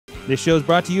This show is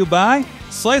brought to you by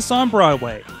Slice on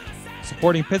Broadway,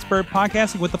 supporting Pittsburgh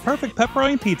podcasting with the perfect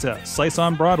pepperoni pizza,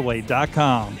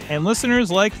 sliceonbroadway.com. And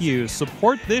listeners like you,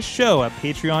 support this show at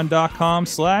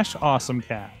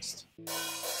patreon.com/awesomecast.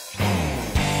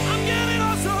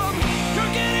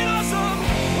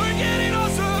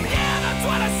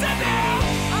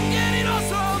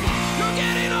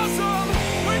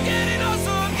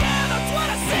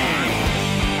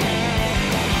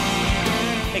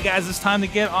 Hey guys, it's time to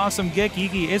get awesome, get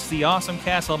geeky. It's the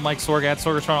AwesomeCast. I'm Mike Sorg at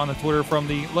Sorgatron on the Twitter from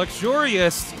the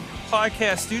luxurious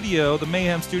podcast studio, the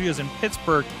Mayhem Studios in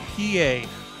Pittsburgh,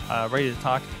 PA. Ready to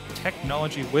talk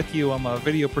technology with you. I'm a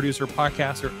video producer,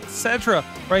 podcaster, etc.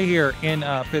 right here in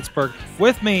Pittsburgh.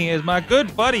 With me is my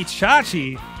good buddy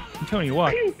Chachi. Antonio,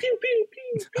 what? Pew, pew, pew,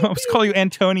 pew, I was calling you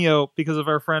Antonio because of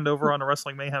our friend over on the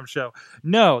Wrestling Mayhem show.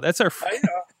 No, that's our friend.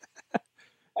 I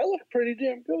look pretty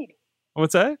damn good.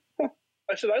 What's that?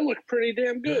 I said I look pretty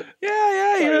damn good.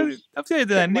 Yeah. You know, updated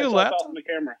to that new laptop. Out in the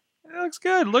camera.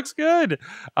 It looks good.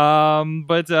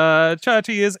 But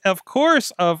Chachi is, of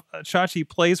course, Chachi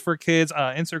Plays for Kids,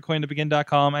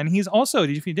 insertcointobegin.com, and he's also,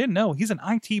 if you didn't know, he's an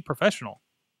IT professional.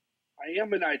 I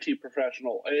am an IT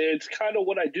professional. It's kind of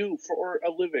what I do for a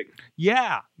living.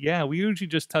 Yeah. We usually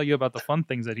just tell you about the fun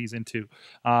things that he's into,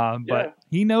 but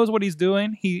he knows what he's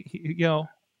doing. He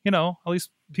you know, at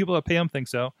least people that pay him think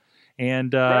so.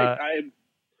 And right.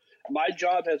 My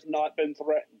job has not been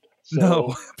threatened. So.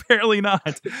 No, apparently not.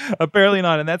 And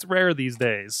that's rare these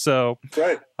days. So,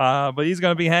 right. But he's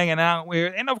going to be hanging out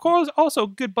with, and of course, also a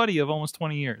good buddy of almost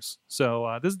 20 years.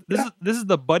 So this is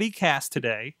the buddy cast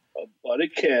today. A buddy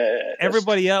cast.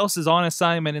 Everybody else is on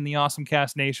assignment in the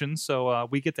AwesomeCast Nation, so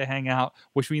we get to hang out,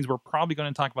 which means we're probably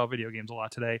going to talk about video games a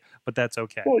lot today. But that's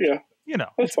okay. Well, yeah,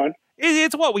 that's fine.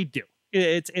 It's what we do.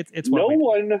 It's what we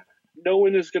do. No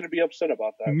one is going to be upset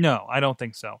about that. No, I don't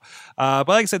think so. But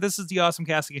like I said, this is the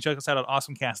AwesomeCast. You can check us out at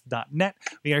awesomecast.net.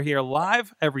 We are here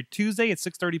live every Tuesday at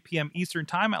 6:30 p.m. Eastern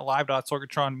Time at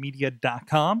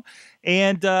live.sorgatronmedia.com.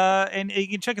 And you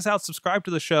can check us out, subscribe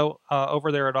to the show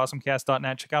over there at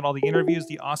awesomecast.net. Check out all the interviews,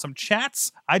 the awesome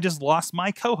chats. I just lost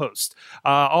my co-host.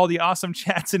 All the awesome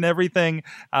chats and everything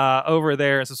over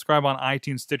there. Subscribe on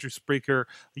iTunes, Stitcher, Spreaker,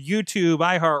 YouTube,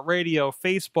 iHeartRadio,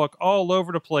 Facebook, all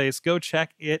over the place. Go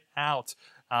check it out.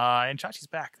 And Chachi's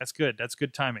back. That's good. That's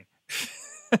good timing.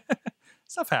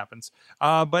 Stuff happens.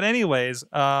 But anyways,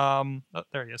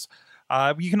 there he is.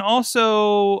 You can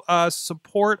also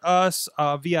support us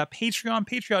via Patreon,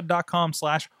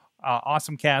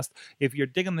 patreon.com/awesomecast. If you're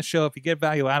digging the show, if you get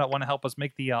value out of it, want to help us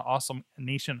make the Awesome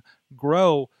Nation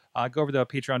grow, go over to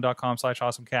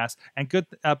patreon.com/awesomecast. And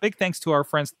big thanks to our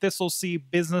friends Thistle C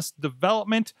Business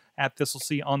Development at Thistle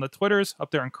C on the Twitters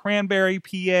up there in Cranberry,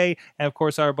 PA. And of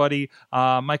course, our buddy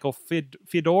Michael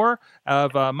Fedor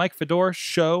of Mike Fedor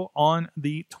Show on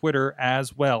the Twitter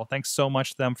as well. Thanks so much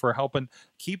to them for helping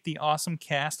keep the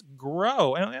AwesomeCast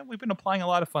grow. And we've been applying a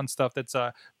lot of fun stuff that's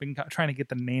been trying to get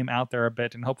the name out there a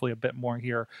bit, and hopefully a bit more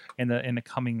here in the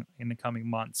coming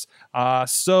months.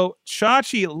 So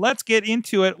Chachi, let's get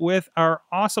into it with our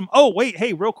awesome. Oh wait,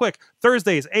 hey, real quick,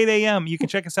 Thursdays 8 a.m. You can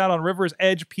check us out on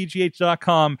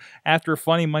riversedgepgh.com. After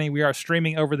Funny Money, we are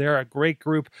streaming over there. A great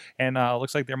group, and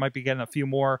looks like there might be getting a few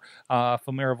more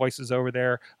familiar voices over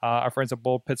there. Our friends at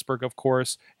Bold Pittsburgh, of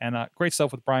course, and great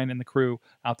stuff with Brian and the crew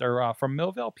out there from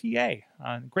Millville,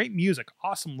 PA. Great music,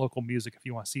 awesome local music if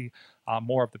you want to see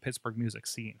more of the Pittsburgh music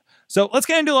scene. So let's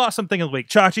get into the awesome thing of the week.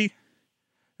 Chachi,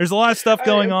 there's a lot of stuff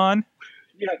going on.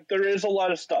 Yeah, there is a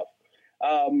lot of stuff.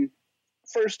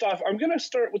 First off, I'm going to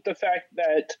start with the fact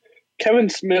that Kevin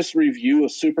Smith's review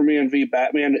of Superman v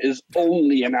Batman is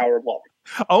only an hour long.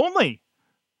 Only?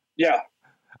 Yeah.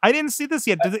 I didn't see this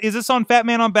yet. Is this on Fat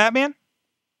Man on Batman?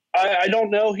 I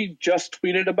don't know. He just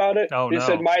tweeted about it. Oh, he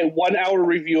said, my 1 hour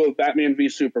review of Batman v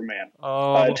Superman.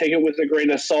 Take it with a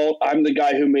grain of salt. I'm the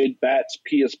guy who made Bats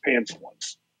pee his pants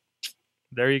once.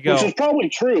 There you go. Which is probably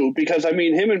true because, I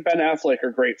mean, him and Ben Affleck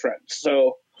are great friends.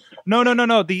 So... No.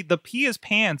 The Pee His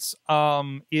Pants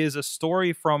is a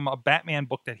story from a Batman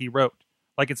book that he wrote.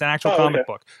 Like it's an actual comic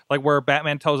book, like where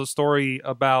Batman tells a story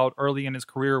about early in his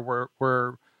career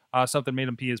where something made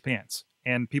him pee his pants,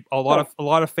 and a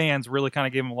lot of fans really kind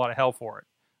of gave him a lot of hell for it.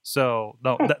 So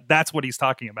no, that's what he's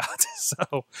talking about.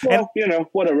 So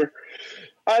whatever.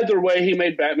 Either way, he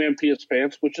made Batman pee his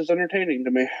pants, which is entertaining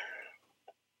to me.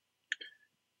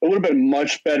 It would have been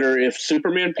much better if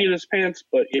Superman peed his pants,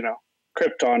 but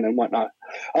Krypton and whatnot.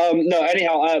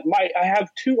 Anyhow, I have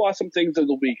two awesome things of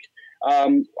the week.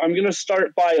 I'm going to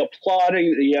start by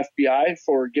applauding the FBI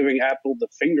for giving Apple the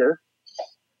finger.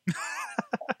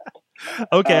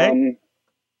 Okay.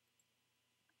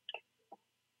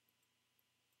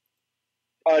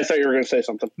 Oh, I thought you were going to say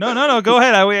something. No. Go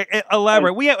ahead.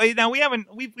 Elaborate.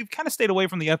 We've kind of stayed away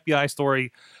from the FBI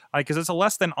story because it's a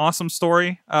less than awesome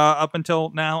story up until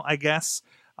now, I guess.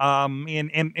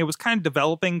 And it was kind of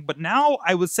developing, but now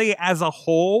I would say as a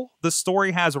whole, the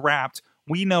story has wrapped.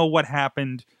 We know what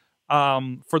happened.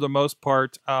 For the most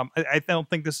part, I don't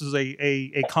think this is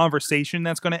a conversation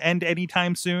that's going to end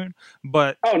anytime soon.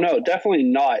 But oh no, definitely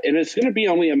not. And it's going to be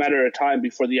only a matter of time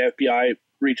before the FBI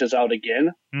reaches out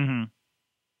again.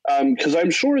 Because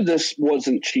I'm sure this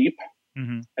wasn't cheap,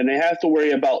 and they have to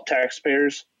worry about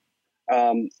taxpayers.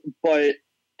 But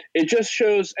it just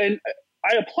shows, and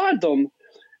I applaud them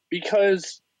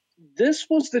because this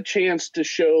was the chance to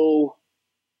show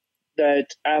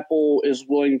that Apple is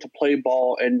willing to play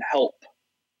ball and help.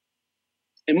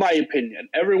 In my opinion,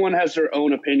 everyone has their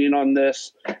own opinion on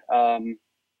this.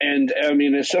 And I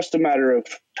mean, it's just a matter of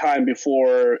time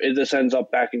before this ends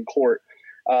up back in court.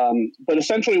 But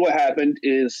essentially what happened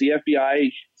is the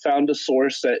FBI found a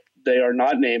source that they are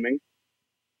not naming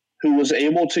who was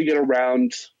able to get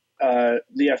around the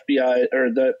FBI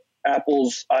or the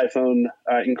Apple's iPhone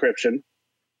encryption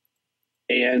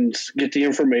and get the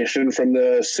information from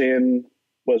the San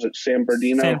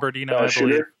Bernadino I believe.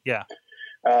 shooter,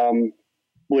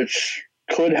 which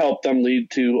could help them lead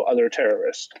to other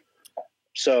terrorists.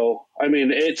 So, I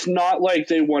mean, it's not like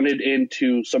they wanted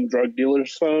into some drug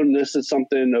dealer's phone. This is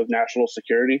something of national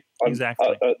security on a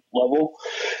level.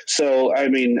 So, I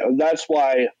mean, that's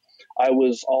why I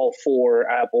was all for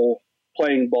Apple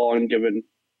playing ball and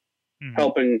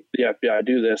helping the FBI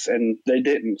do this, and they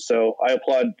didn't. So I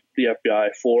applaud the FBI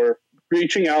for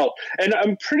reaching out. And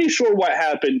I'm pretty sure what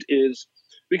happened is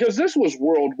because this was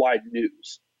worldwide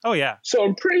news. Oh yeah. So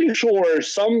I'm pretty sure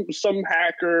some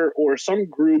hacker or some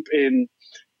group in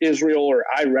Israel or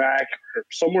Iraq or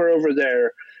somewhere over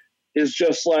there is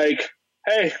just like,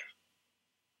 hey,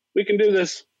 we can do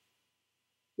this.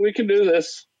 We can do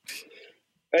this.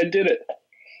 And did it.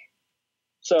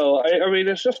 So, I mean,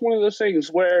 it's just one of those things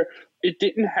where it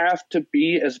didn't have to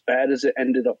be as bad as it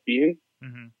ended up being.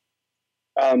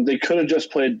 They could have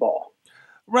just played ball.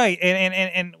 Right,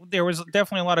 and there was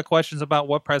definitely a lot of questions about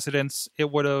what precedents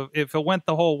it would have, if it went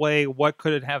the whole way, what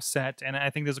could it have set? And I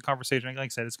think there's a conversation, like I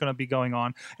said, it's going to be going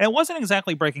on. And it wasn't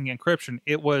exactly breaking encryption;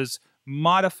 it was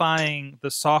modifying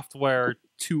the software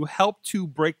to help to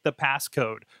break the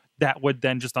passcode that would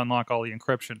then just unlock all the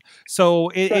encryption.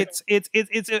 So it's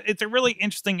a really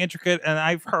interesting, intricate, and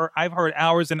I've heard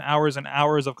hours and hours and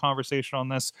hours of conversation on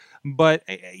this. But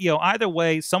either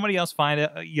way, somebody else find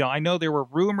it. I know there were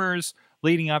rumors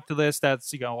leading up to this. That's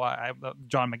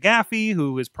John McAfee,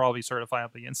 who is probably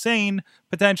certifiably insane,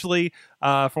 potentially,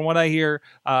 from what I hear,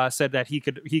 said that he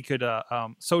could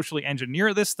socially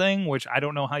engineer this thing, which I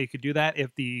don't know how you could do that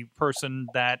if the person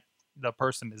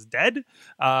is dead,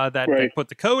 that they put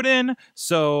the code in.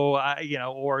 So,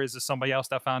 or is this somebody else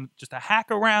that found just a hack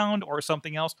around or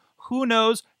something else? Who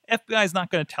knows? FBI is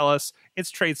not going to tell us. It's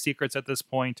trade secrets at this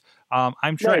point.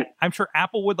 I'm sure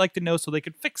Apple would like to know so they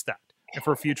could fix that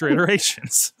for future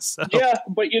iterations. So. Yeah,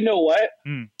 but you know what?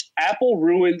 Apple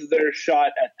ruined their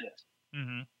shot at this.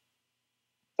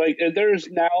 Like, there's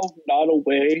now not a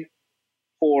way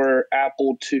for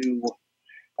Apple to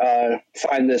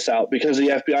find this out because the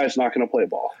FBI is not going to play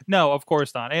ball. No, of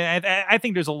course not. And I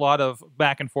think there's a lot of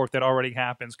back and forth that already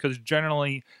happens because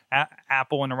generally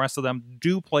Apple and the rest of them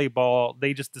do play ball.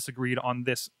 They just disagreed on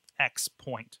this X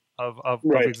point of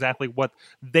exactly what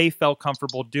they felt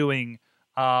comfortable doing.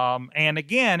 And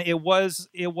again, it was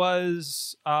they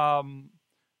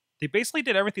basically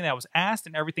did everything that was asked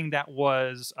and everything that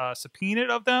was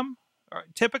subpoenaed of them,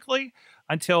 typically,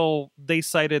 until they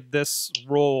cited this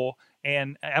rule.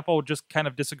 And Apple just kind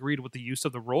of disagreed with the use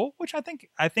of the rule, which I think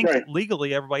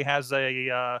legally everybody has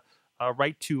a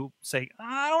right to say,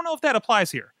 I don't know if that applies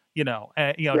here,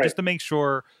 just to make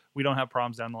sure we don't have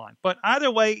problems down the line. But either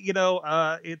way,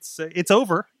 it's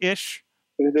over-ish.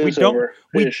 It is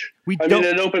over-ish. I mean,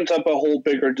 it opens up a whole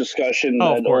bigger discussion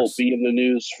that will be in the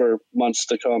news for months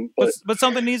to come. But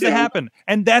something needs to happen,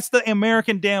 and that's the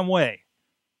American damn way.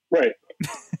 Right.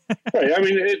 Right. I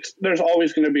mean, there's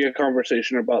always going to be a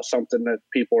conversation about something that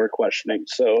people are questioning.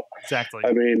 So, exactly.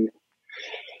 I mean,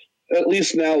 at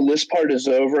least now this part is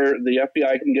over. The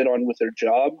FBI can get on with their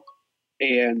job,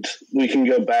 and we can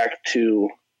go back to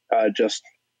just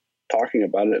talking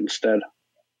about it instead.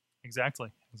 Exactly.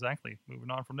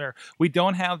 Moving on from there. We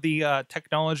don't have the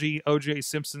technology O.J.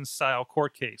 Simpson style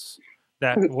court case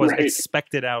that was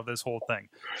expected out of this whole thing.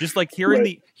 Just like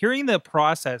hearing the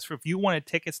process for if you wanted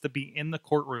tickets to be in the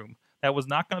courtroom that was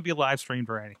not going to be live streamed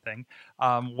or anything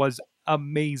was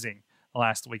amazing.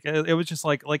 last week. It was just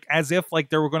like as if like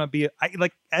there were going to be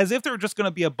as if there were just going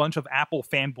to be a bunch of Apple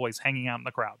fanboys hanging out in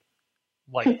the crowd.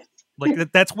 Like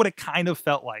that's what it kind of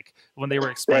felt like when they were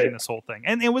explaining this whole thing.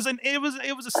 And it was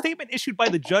a statement issued by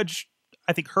the judge,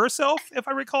 I think herself, if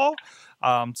I recall.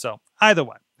 So either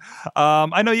way,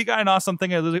 I know you got an awesome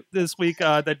thing this week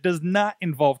that does not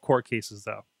involve court cases,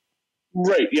 though.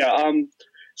 Right. Yeah.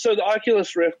 So the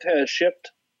Oculus Rift has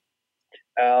shipped,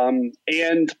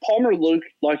 and Palmer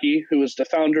Luckey, who is the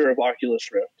founder of Oculus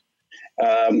Rift,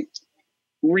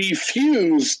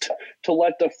 refused to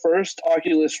let the first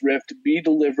Oculus Rift be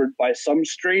delivered by some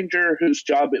stranger whose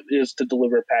job it is to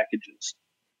deliver packages.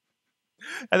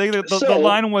 I think the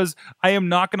line was, "I am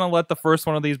not going to let the first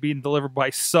one of these be delivered by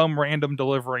some random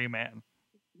delivery man."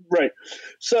 Right.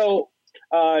 So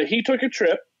he took a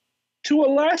trip to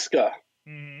Alaska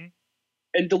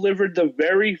and delivered the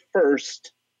very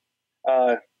first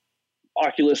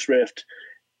Oculus Rift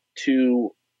to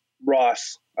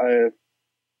Ross.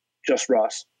 Just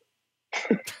Ross.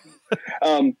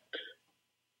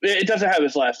 It doesn't have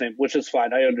his last name, which is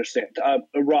fine. I understand.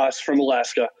 Ross from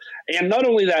Alaska. And not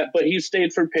only that, but he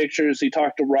stayed for pictures. He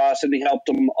talked to Ross and he helped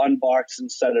him unbox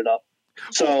and set it up.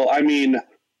 So, I mean,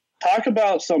 talk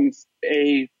about some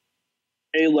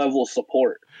A-level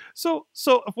support. So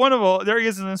one of all, there he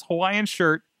is in this Hawaiian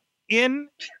shirt in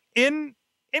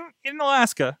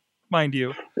Alaska, mind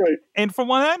you. Right. And from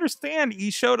what I understand, he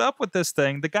showed up with this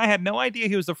thing. The guy had no idea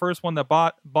he was the first one that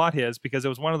bought his, because it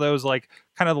was one of those, like,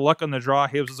 kind of the luck on the draw.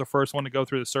 His was the first one to go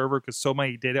through the server because so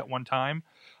many did at one time.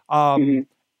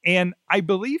 And I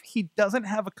believe he doesn't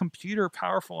have a computer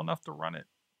powerful enough to run it.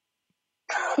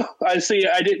 I see.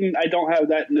 I don't have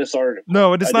that in this article.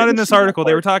 No, it's not in this article.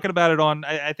 They were talking about it on,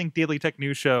 I think, Daily Tech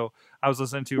News Show I was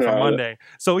listening to from Monday.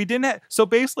 So he didn't. So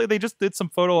basically, they just did some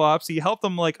photo ops. He helped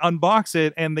them like unbox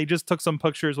it, and they just took some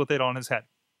pictures with it on his head.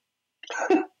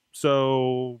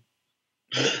 So,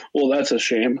 well, that's a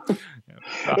shame.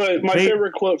 But my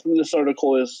favorite quote from this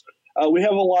article is, "We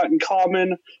have a lot in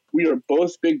common. We are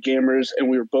both big gamers, and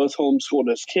we were both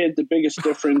homeschooled as kids. The biggest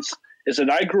difference is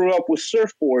that I grew up with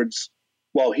surfboards,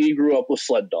 while he grew up with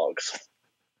sled dogs."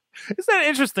 Isn't that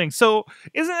interesting? So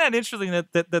isn't that interesting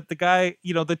that the guy,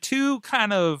 you know, the two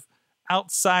kind of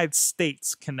outside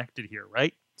states connected here,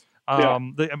 right? I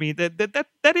mean,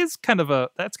 that is kind of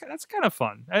that's kind of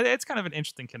fun. It's kind of an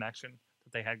interesting connection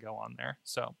that they had go on there.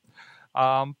 So,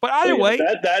 but either way,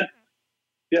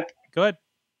 yeah. Go ahead.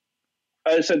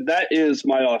 I said that is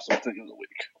my awesome thing of the week.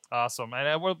 Awesome,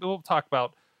 and we'll talk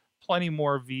about plenty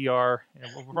more VR,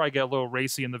 and we'll probably get a little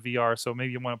racy in the VR, so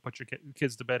maybe you want to put your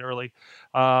kids to bed early,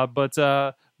 but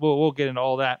we'll get into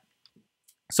all that.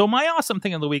 So my awesome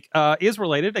thing of the week is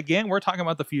related. Again, we're talking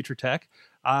about the future tech.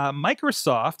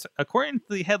 Microsoft, according to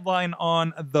the headline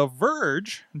on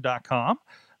TheVerge.com,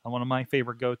 one of my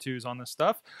favorite go-tos on this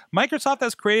stuff, Microsoft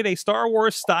has created a Star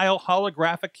Wars-style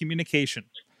holographic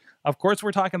communication. Of course,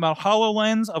 we're talking about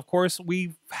HoloLens. Of course,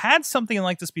 we've had something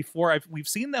like this before. We've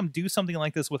seen them do something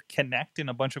like this with Kinect and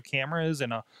a bunch of cameras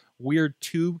and a weird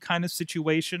tube kind of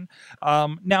situation.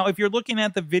 Now, if you're looking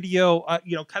at the video,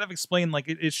 kind of explain, like,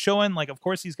 it's showing, like, of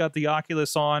course, he's got the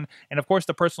Oculus on, and of course,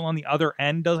 the person on the other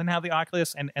end doesn't have the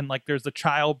Oculus, and like, there's the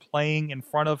child playing in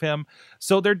front of him.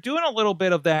 So they're doing a little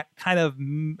bit of that kind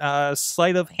of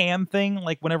sleight of hand thing,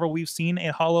 like whenever we've seen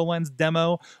a HoloLens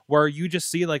demo, where you just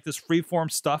see, like, this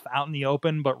freeform stuff out in the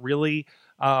open, but really,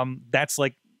 that's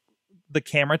like the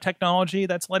camera technology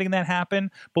that's letting that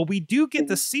happen. But we do get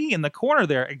to see in the corner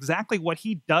there exactly what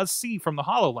he does see from the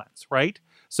HoloLens, right?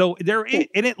 So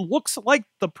and it looks like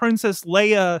the Princess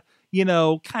Leia,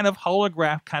 kind of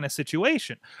holograph kind of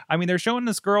situation. I mean, they're showing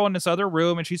this girl in this other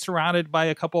room, and she's surrounded by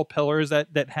a couple of pillars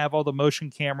that have all the motion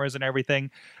cameras and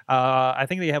everything. I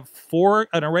think they have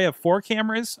an array of 4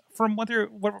 cameras from what it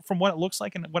looks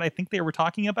like and what I think they were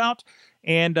talking about.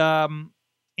 And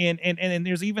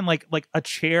there's even like a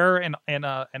chair and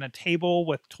a table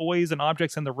with toys and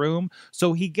objects in the room.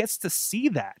 So he gets to see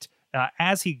that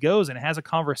as he goes and has a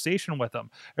conversation with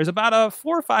them. There's about a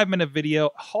 4 or 5 minute video,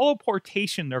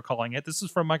 holoportation they're calling it. This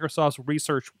is from Microsoft's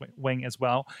research wing as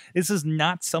well. This is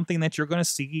not something that you're going to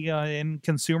see in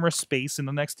consumer space in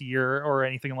the next year or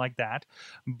anything like that.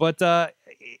 But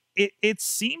it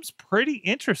seems pretty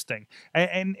interesting,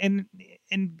 and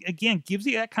again, gives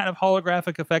you that kind of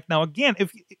holographic effect. Now, again,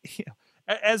 if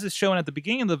as is shown at the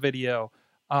beginning of the video,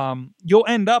 you'll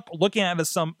end up looking at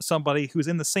somebody who's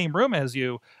in the same room as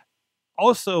you,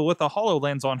 also with a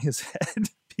HoloLens on his head,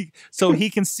 so he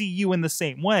can see you in the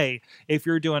same way if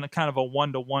you're doing a kind of a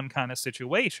one-to-one kind of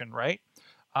situation, right?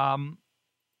 And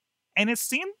it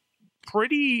seemed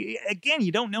pretty, again,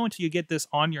 you don't know until you get this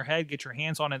on your head, get your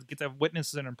hands on it, get to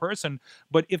witnesses it in person.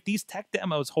 But if these tech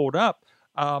demos hold up,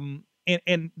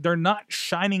 and they're not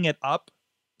shining it up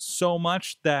so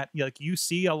much that like you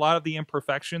see a lot of the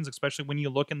imperfections, especially when you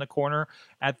look in the corner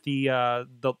at the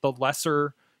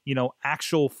lesser,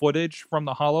 actual footage from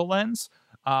the HoloLens.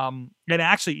 And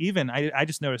actually, even I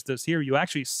just noticed this here, you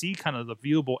actually see kind of the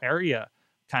viewable area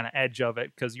kind of edge of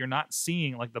it, because you're not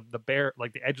seeing like the bear,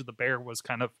 like the edge of the bear was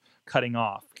kind of cutting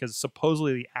off, because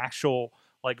supposedly the actual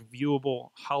like viewable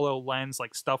HoloLens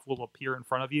like stuff will appear in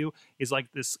front of you is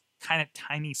like this kind of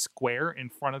tiny square in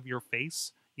front of your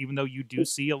face, even though you do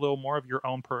see a little more of your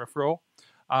own peripheral,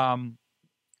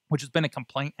 which has been a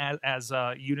complaint as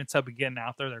units have been getting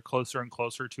out there. They're closer and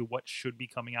closer to what should be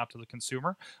coming out to the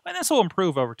consumer, and this will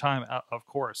improve over time, of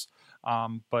course.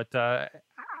 But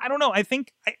I don't know. I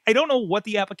think I don't know what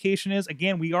the application is.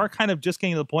 Again, we are kind of just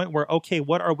getting to the point where, okay,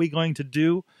 what are we going to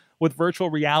do with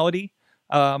virtual reality?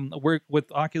 We're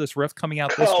with Oculus Rift coming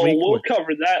out this week. We'll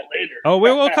cover that later. Oh,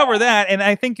 we will cover that. And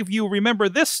I think if you remember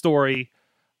this story,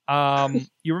 and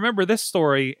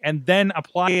then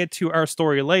apply it to our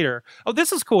story later. Oh,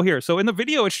 this is cool here. So in the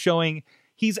video, it's showing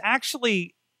he's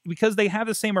actually, because they have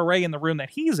the same array in the room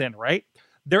that he's in, right?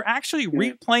 They're actually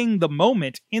replaying the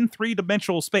moment in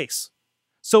 3-dimensional space.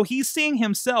 So he's seeing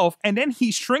himself, and then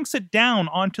he shrinks it down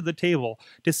onto the table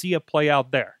to see it play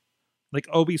out there. Like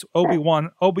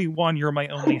Obi-Wan, you're my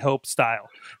only hope style.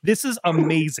 This is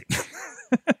amazing.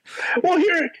 Well,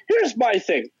 here's my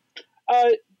thing.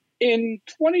 In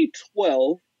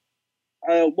 2012,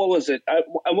 what was it? I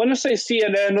want to say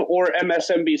CNN or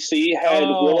MSNBC had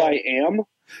Will I Am.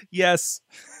 Yes.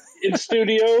 In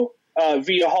studio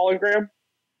via hologram.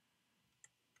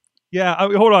 Yeah,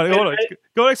 hold on.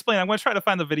 Go explain. I'm going to try to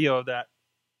find the video of that.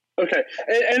 Okay,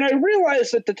 and I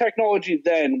realized that the technology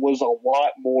then was a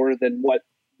lot more than what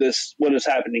is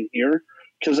happening here.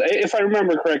 Because if I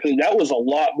remember correctly, that was a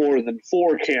lot more than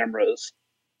 4 cameras,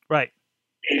 right?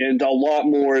 And a lot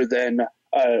more than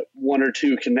 1 or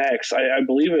 2 Kinects. I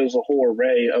believe it was a whole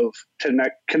array of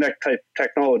Kinect type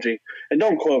technology. And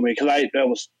don't quote me, because that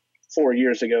was 4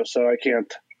 years ago, so I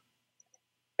can't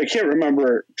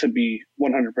remember to be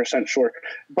 100% sure.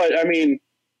 But I mean,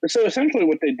 so essentially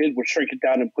what they did was shrink it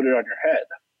down and put it on your head.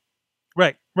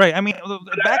 Right. I mean,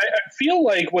 I feel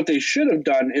like what they should have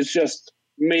done is just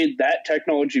made that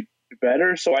technology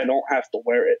better so I don't have to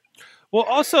wear it. Well,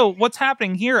 also, what's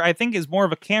happening here, I think, is more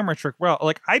of a camera trick. Well,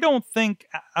 like, I don't think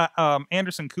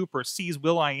Anderson Cooper sees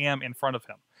will.i.am in front of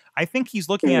him. I think he's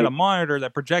looking at a monitor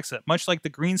that projects it, much like the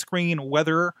green screen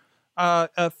weather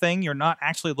thing. You're not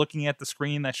actually looking at the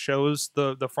screen that shows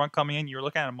the front coming in. You're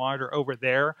looking at a monitor over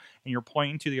there, and you're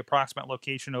pointing to the approximate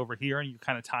location over here, and you're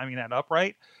kind of timing that up,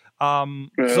 right?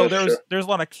 So there's a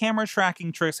lot of camera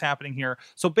tracking tricks happening here.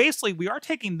 So basically, we are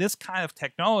taking this kind of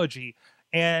technology,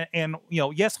 and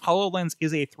yes, HoloLens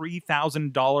is a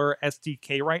 $3,000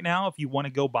 SDK right now if you want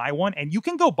to go buy one, and you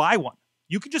can go buy one.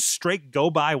 You can just straight go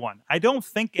buy one. I don't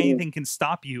think anything can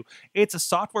stop you. It's a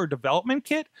software development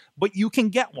kit, but you can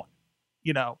get one.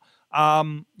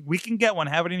 We can get one,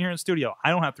 have it in here in the studio. I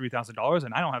don't have $3,000,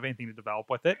 and I don't have anything to develop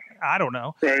with it. I don't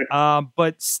know. Right.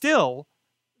 But still,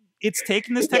 it's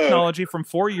taking this technology from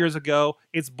 4 years ago.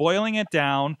 It's boiling it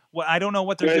down. Well, I don't know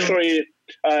what they're doing. Show you,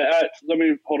 let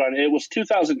me hold on. It was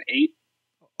 2008.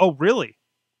 Oh, really?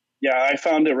 Yeah, I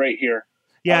found it right here.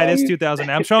 Yeah, it is 2000.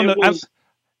 I'm showing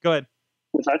go ahead.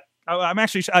 What's that?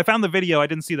 I found the video. I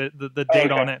didn't see the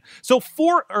date on it. So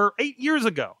 4 or 8 years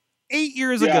ago. 8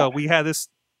 years ago, we had this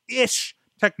ish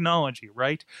technology,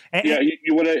 right? And,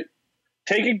 you want to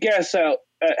take a guess at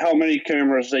how many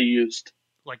cameras they used?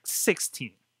 Like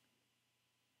 16.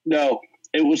 No,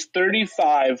 it was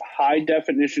 35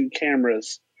 high-definition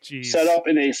cameras set up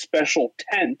in a special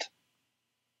tent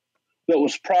that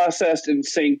was processed and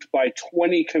synced by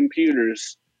 20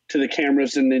 computers to the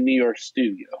cameras in the New York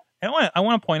studio. And I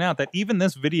want to point out that even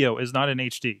this video is not in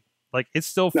HD. Like, it's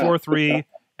still 4:3.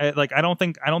 Like, I don't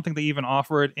think they even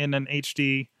offer it in an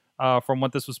HD from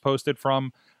what this was posted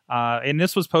from. And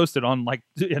this was posted on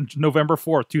November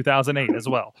 4th, 2008 as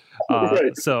well.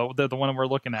 Right. So the one we're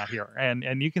looking at here,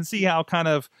 and you can see how kind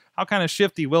of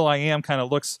shifty will.i.am kind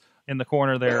of looks in the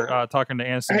corner there, talking to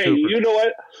Anderson Cooper. Hey, you know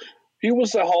what? He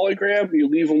was a hologram. You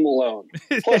leave him alone.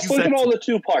 Plus, Exactly. Look at all the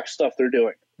Tupac stuff they're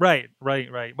doing. Right.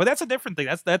 But that's a different thing.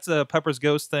 That's a Pepper's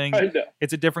Ghost thing. I know.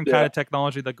 It's a different kind of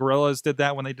technology. The Gorillaz did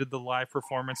that when they did the live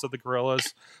performance of the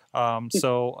Gorillaz.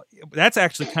 So that's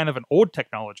actually kind of an old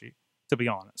technology, to be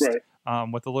honest.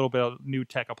 with a little bit of new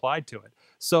tech applied to it.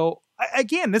 So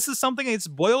again, this is something that's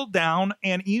boiled down,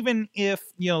 and even if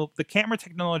the camera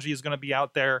technology is going to be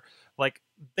out there, like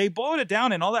they boiled it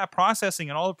down, and all that processing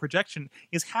and all the projection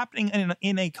is happening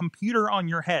in a computer on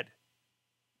your head,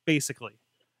 basically.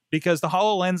 Because the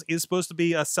HoloLens is supposed to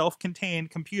be a self-contained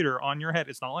computer on your head.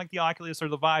 It's not like the Oculus or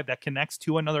the Vive that connects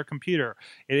to another computer.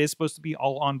 It is supposed to be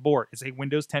all on board. It's a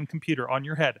Windows 10 computer on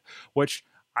your head, which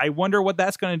I wonder what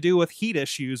that's going to do with heat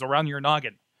issues around your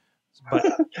noggin. But,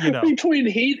 between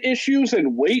heat issues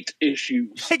and weight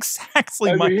issues.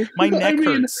 Exactly. My neck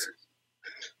hurts.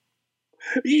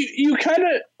 You kind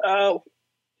of...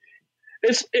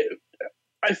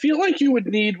 I feel like you would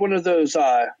need one of those...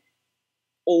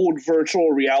 old virtual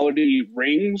reality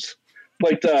rings,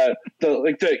 like the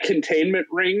containment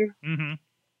ring,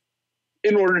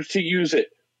 in order to use it.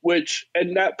 Which at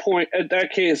that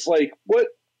case, like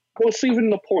what's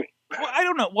even the point? Well, I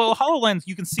don't know. Well, HoloLens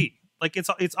you can see, like it's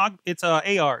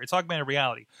AR, it's augmented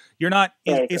reality. You're not.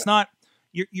 It's not.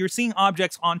 You're seeing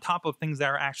objects on top of things that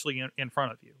are actually in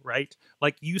front of you, right?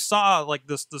 Like you saw like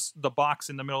the box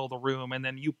in the middle of the room, and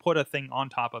then you put a thing on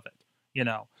top of it.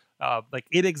 Like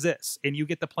it exists, and you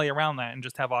get to play around that and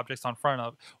just have objects on front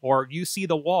of. Or you see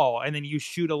the wall, and then you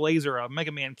shoot a laser, a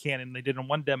Mega Man cannon they did in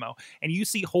one demo, and you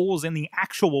see holes in the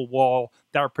actual wall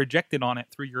that are projected on it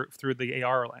through the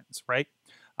AR lens, right?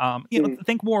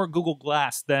 Think more Google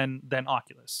Glass than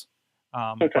Oculus.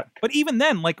 Okay. But even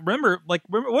then, remember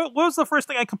what was the first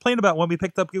thing I complained about when we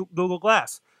picked up Google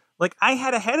Glass? Like I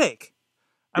had a headache.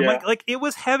 I'm like it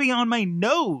was heavy on my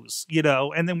nose,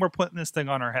 and then we're putting this thing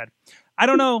on our head. I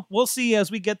don't know. We'll see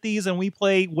as we get these and we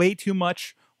play way too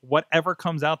much whatever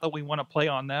comes out that we want to play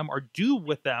on them or do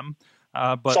with them.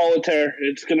 But Solitaire.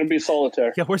 It's going to be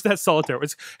Solitaire. Yeah, where's that Solitaire?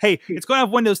 It's going to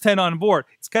have Windows 10 on board.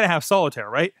 It's got to have Solitaire,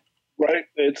 right? Right.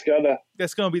 It's got to.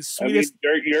 That's going to be the sweetest.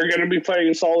 You're going to be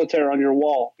playing Solitaire on your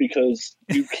wall because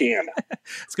you can.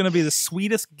 It's going to be the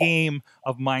sweetest game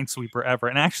of Minesweeper ever.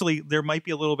 And actually, there might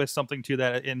be a little bit something to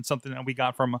that in something that we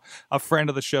got from a friend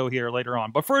of the show here later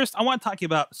on. But first, I want to talk to you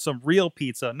about some real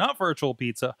pizza, not virtual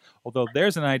pizza. Although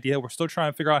there's an idea. We're still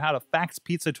trying to figure out how to fax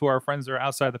pizza to our friends that are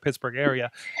outside the Pittsburgh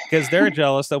area because they're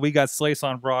jealous that we got Slice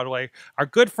on Broadway. Our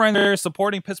good friend there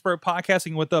supporting Pittsburgh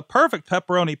podcasting with the perfect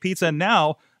pepperoni pizza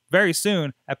now. Very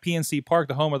soon at PNC Park,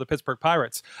 the home of the Pittsburgh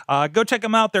Pirates. Go check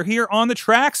them out. They're here on the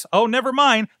tracks. Oh, never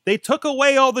mind. They took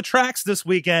away all the tracks this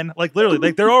weekend. Like literally,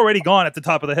 like they're already gone at the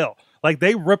top of the hill. Like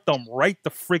they ripped them right the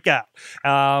freak out.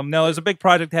 Now there's a big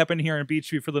project happening here in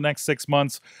Beachview for the next 6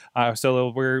 months.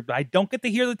 So I don't get to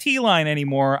hear the T-line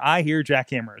anymore. I hear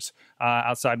jackhammers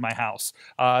outside my house.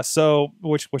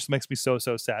 Which makes me so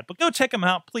sad. But go check them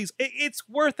out, please. It's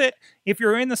worth it. If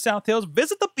you're in the South Hills,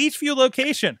 visit the Beachview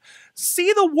location.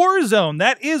 See the war zone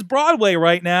that is Broadway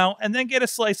right now, and then get a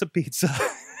slice of pizza.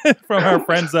 From our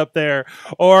friends up there.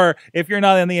 Or if you're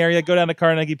not in the area, go down to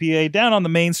Carnegie, PA, down on the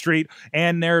main street,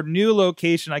 and their new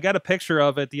location, I got a picture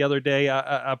of it the other day,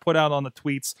 I put out on the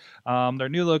tweets, their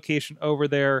new location over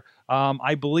there,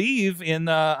 I believe in,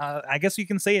 I guess you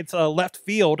can say it's left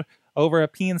field over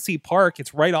at PNC Park.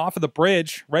 It's right off of the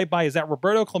bridge, right by, is that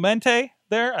Roberto Clemente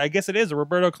there? I guess it is a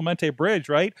Roberto Clemente bridge,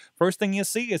 right? First thing you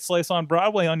see is Slice on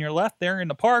Broadway on your left there in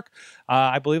the park.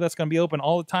 I believe that's going to be open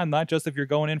all the time, not just if you're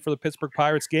going in for the Pittsburgh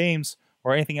Pirates games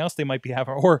or anything else they might be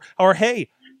having. Or hey,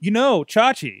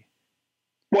 Chachi.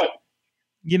 What?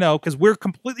 Because we're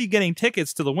completely getting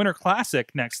tickets to the Winter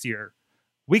Classic next year.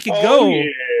 We could Oh, go. yeah.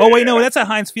 Oh, wait, no, that's at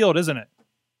Heinz Field, isn't it?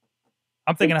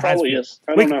 I'm thinking of Heinz Probably Field. is.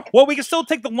 I don't know. Well, we can still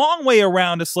take the long way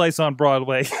around to Slice on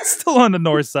Broadway. It's still on the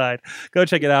north side. Go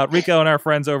check it out. Rico and our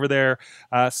friends over there.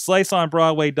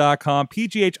 SliceOnBroadway.com.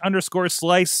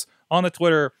 PGH_Slice on the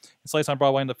Twitter. Slice on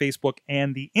Broadway on the Facebook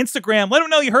and the Instagram. Let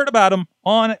them know you heard about them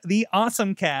on the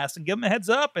AwesomeCast and give them a heads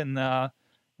up and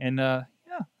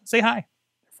say hi.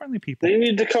 Friendly people. They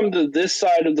need to come to this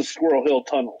side of the Squirrel Hill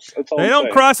tunnels. That's all They I'm don't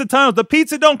saying. cross the tunnels. The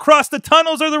pizza don't cross the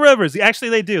tunnels or the rivers. Actually,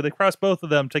 they do. They cross both of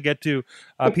them to get to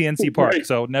PNC Park. Right.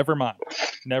 So never mind.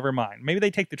 Maybe they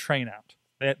take the train out.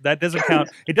 That doesn't count.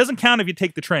 It doesn't count if you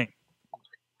take the train.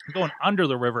 You're going under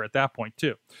the river at that point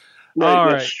too. Right,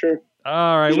 All that's right. true.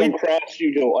 All right. You don't cross,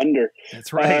 you go under.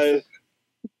 That's right.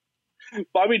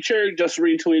 Bobby Cherry just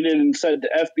retweeted and said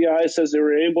the FBI says they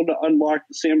were able to unlock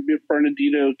the San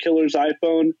Bernadino killer's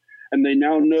iPhone, and they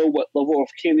now know what level of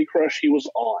Candy Crush he was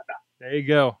on. There you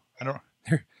go. I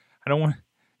don't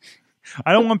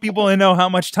want people to know how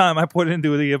much time I put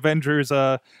into the Avengers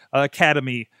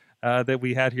Academy that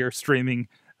we had here streaming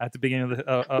at the beginning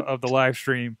of the live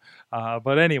stream.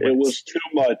 But anyway, it was too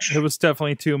much. It was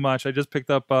definitely too much. I just picked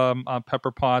up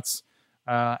Pepper Potts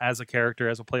as a character,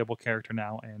 as a playable character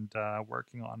now, and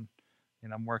working on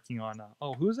and I'm working on.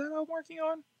 Oh, who's that? I'm working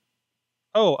on.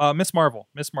 Oh, Miss Marvel.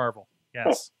 Miss Marvel.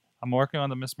 Yes, I'm working on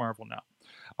the Miss Marvel now.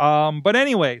 But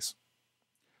anyways,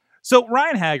 so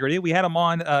Ryan Haggerty, we had him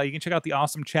on. You can check out the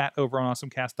awesome chat over on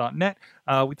awesomecast.net.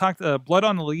 We talked Blood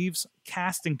on the Leaves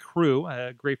cast and crew,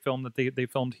 a great film that they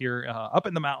filmed here up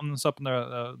in the mountains, up in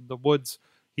the woods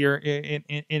here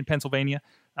in Pennsylvania.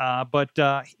 But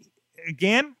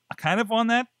again, kind of on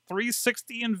that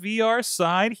 360 and VR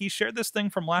side, he shared this thing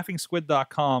from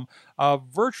LaughingSquid.com, a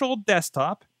virtual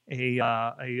desktop, a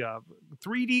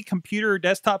 3D computer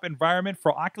desktop environment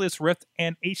for Oculus Rift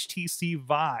and HTC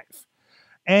Vive.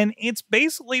 And it's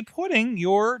basically putting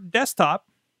your desktop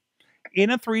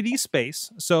in a 3D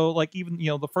space. So like even,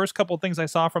 the first couple of things I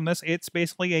saw from this, it's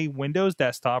basically a Windows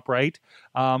desktop, right?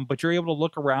 But you're able to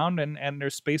look around and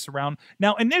there's space around.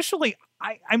 Now, initially,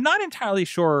 I'm not entirely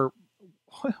sure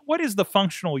what is the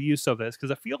functional use of this,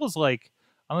 because it feels like,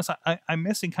 unless I'm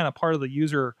missing kind of part of the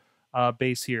user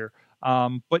base here.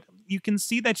 But you can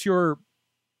see that your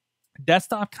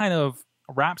desktop kind of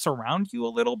wraps around you a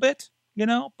little bit.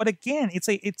 But again,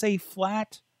 it's a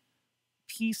flat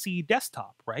PC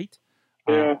desktop, right?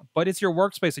 Yeah. But it's your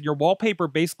workspace, and your wallpaper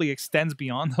basically extends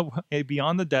beyond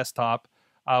the desktop,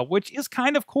 which is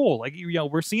kind of cool. Like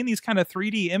we're seeing these kind of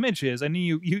 3D images, and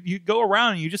you go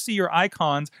around and you just see your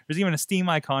icons. There's even a Steam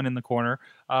icon in the corner,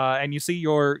 and you see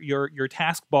your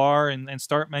task bar and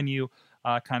start menu.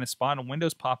 Kind of spot and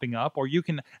windows popping up, or you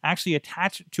can actually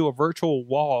attach it to a virtual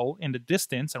wall in the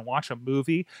distance and watch a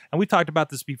movie. And we talked about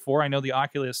this before. I know the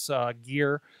Oculus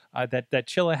Gear that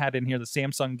Chilla had in here, the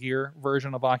Samsung Gear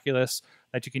version of Oculus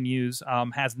that you can use,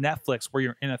 has Netflix where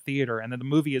you're in a theater and then the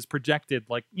movie is projected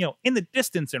like, in the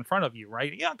distance in front of you,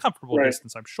 right? Yeah, comfortable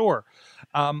distance, I'm sure.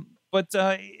 But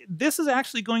this is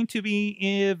actually going to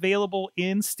be available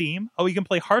in Steam. Oh, you can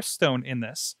play Hearthstone in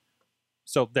this.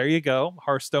 So there you go.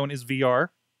 Hearthstone is VR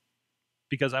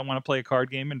because I want to play a card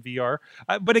game in VR.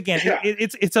 But again,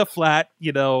 it's a flat,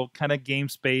 kind of game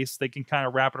space. They can kind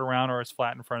of wrap it around, or it's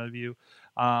flat in front of you.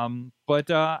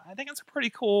 But I think it's a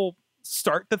pretty cool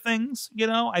start to things.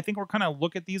 I think we're kind of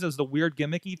look at these as the weird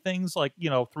gimmicky things, like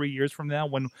 3 years from now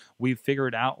when we've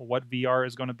figured out what VR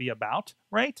is going to be about,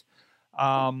 right?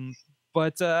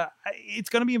 But it's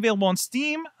going to be available on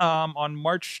Steam on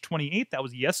March 28th. That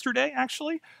was yesterday,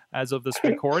 actually, as of this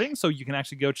recording. So you can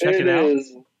actually go check it out. It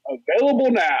is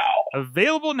available now.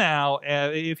 Available now.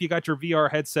 If you got your VR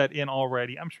headset in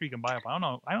already, I'm sure you can buy it. I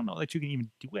don't know that you can even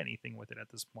do anything with it at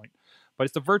this point. But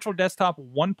it's the Virtual Desktop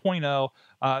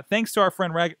 1.0. Thanks to our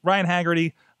friend Ryan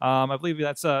Haggerty. I believe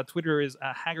that's Twitter is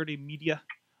Haggerty Media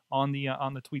on the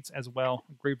tweets as well.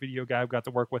 Great video guy I've got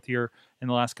to work with here in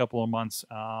the last couple of months.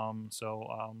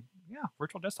 Yeah,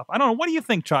 virtual desktop. I don't know. What do you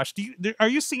think, Josh? Are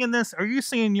you seeing this? Are you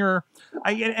seeing your?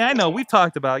 I know we've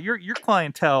talked about your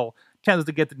clientele tends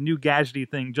to get the new gadgety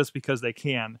thing just because they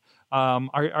can.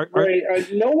 Right.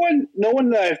 No one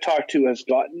that I've talked to has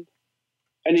gotten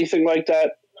anything like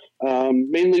that.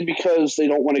 Mainly because they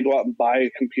don't want to go out and buy a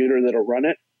computer that'll run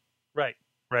it. Right.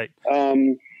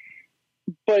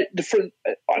 But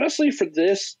honestly, for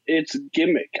this, it's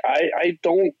gimmick. I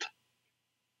don't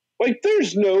like.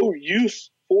 There's no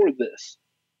use for this.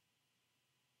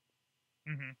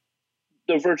 Mm-hmm.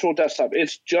 The virtual desktop.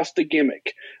 It's just a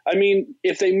gimmick. I mean,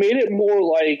 if they made it more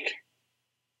like,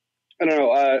 I don't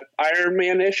know, Iron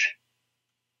Man-ish,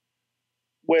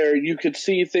 where you could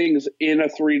see things in a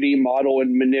 3D model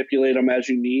and manipulate them as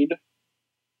you need,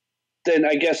 then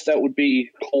I guess that would be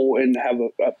cool and have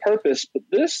a purpose. But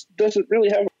this doesn't really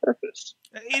have a purpose.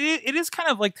 It is kind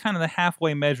of the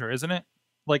halfway measure, isn't it?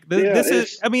 Like this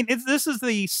is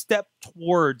the step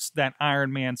towards that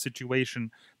Iron Man situation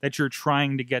that you're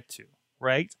trying to get to,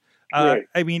 right? Right.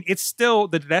 I mean, it's still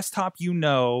the desktop,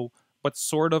 but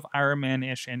sort of Iron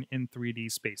Man-ish and in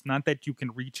 3D space. Not that you can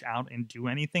reach out and do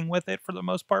anything with it for the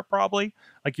most part, probably.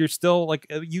 Like you're still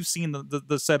you've seen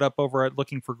the setup over at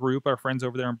Looking for Group, our friends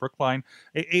over there in Brookline.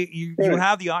 You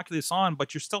have the Oculus on,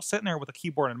 but you're still sitting there with a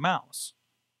keyboard and mouse.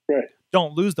 Right.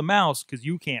 Don't lose the mouse because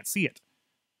you can't see it.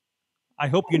 I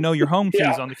hope you know your home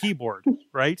keys on the keyboard,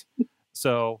 right?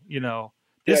 So you're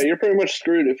pretty much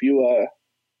screwed if you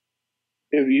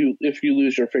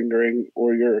lose your fingering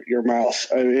or your mouse.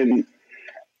 I mean,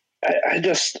 I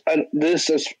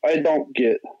don't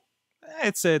get.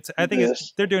 I think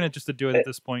they're doing it just to do it at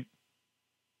this point.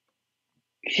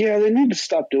 Yeah, they need to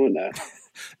stop doing that.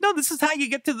 No, this is how you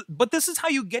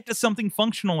get to something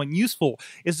functional and useful,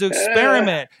 is to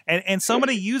experiment. And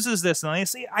somebody uses this and they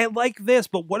say, I like this,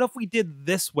 but what if we did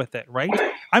this with it, right?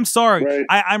 I'm sorry. Right.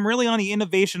 I'm really on the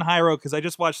innovation high road because I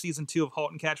just watched season 2 of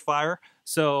 *Halt and Catch Fire*.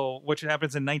 So, which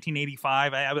happens in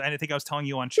 1985. I think I was telling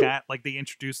you on chat, like they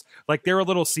introduced, like there were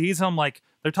little C's. I'm like,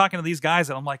 they're talking to these guys,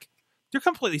 and I'm like, they're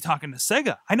completely talking to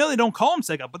Sega. I know they don't call them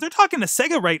Sega, but they're talking to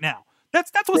Sega right now.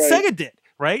 That's what Sega did,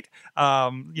 right?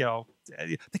 You know,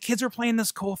 the kids are playing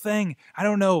this cool thing. I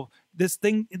don't know. This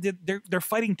thing, they're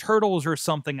fighting turtles or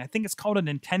something. I think it's called a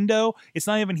Nintendo. It's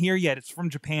not even here yet. It's from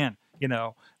Japan, you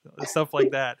know, stuff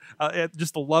like that.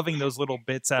 Just loving those little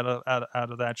bits out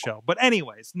of that show. But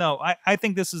anyways, no, I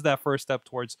think this is that first step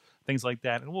towards things like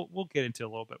that. And we'll get into a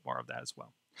little bit more of that as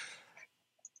well.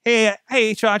 Hey,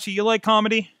 Chachi, you like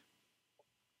comedy?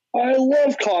 I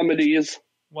love comedies.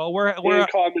 Well, we're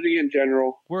comedy in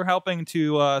general. We're helping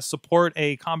to support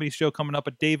a comedy show coming up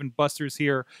at Dave and Buster's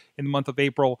here in the month of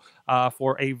April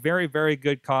for a very, very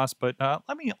good cost. But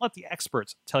let the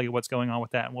experts tell you what's going on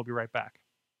with that, and we'll be right back.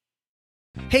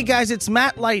 Hey guys, it's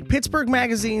Matt Light, Pittsburgh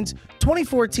Magazine's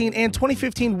 2014 and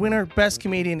 2015 winner, Best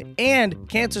Comedian, and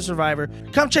Cancer Survivor.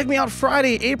 Come check me out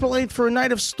Friday, April 8th for a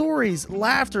night of stories,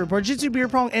 laughter, barjitsu beer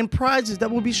pong, and prizes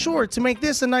that will be sure to make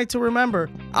this a night to remember.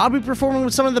 I'll be performing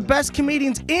with some of the best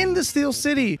comedians in the Steel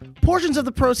City. Portions of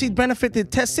the proceeds benefit the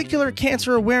Testicular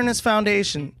Cancer Awareness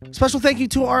Foundation. Special thank you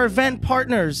to our event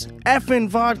partners, Effin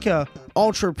Vodka,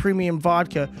 Ultra Premium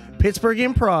Vodka, Pittsburgh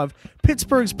Improv,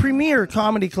 Pittsburgh's premier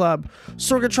comedy club,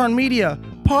 Sorgatron Media,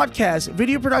 podcast,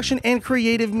 video production, and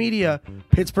creative media,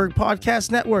 Pittsburgh Podcast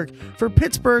Network for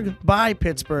Pittsburgh by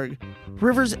Pittsburgh,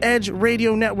 River's Edge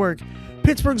Radio Network,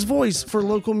 Pittsburgh's voice for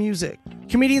local music.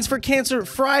 Comedians for Cancer,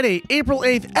 Friday, April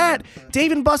 8th at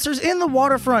Dave & Buster's in the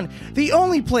Waterfront, the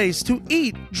only place to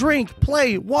eat, drink,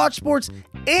 play, watch sports,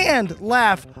 and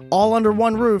laugh all under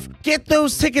one roof. Get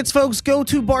those tickets, folks. Go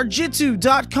to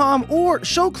barjitsu.com or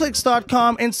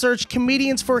showclicks.com and search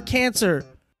Comedians for Cancer.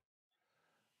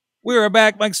 We are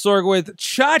back. Mike Sorg with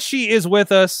Chachi is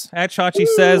with us at Chachi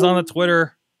Says on the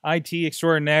Twitter. IT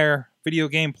extraordinaire, video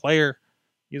game player.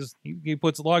 He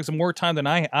puts logs of more time than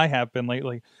I have been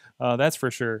lately. That's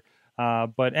for sure.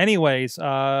 But anyways,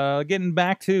 getting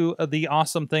back to the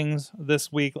awesome things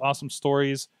this week, awesome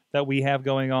stories that we have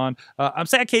going on. I'm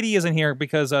sad Katie isn't here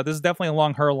because this is definitely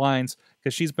along her lines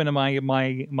because she's been in my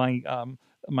Snapchat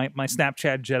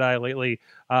Jedi lately.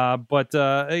 But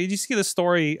you see the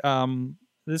story.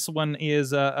 This one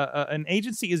is an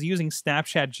agency is using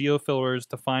Snapchat geofilters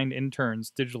to find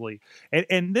interns digitally,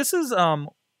 and this is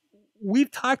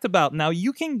we've talked about. Now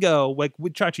you can go like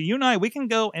with Chachi, you and I, we can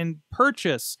go and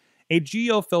purchase a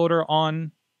geofilter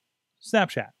on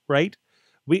Snapchat, right?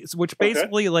 Which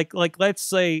basically like let's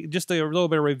say just a little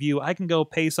bit of review. I can go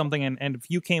pay something, and if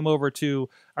you came over to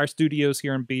our studios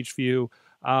here in Beachview,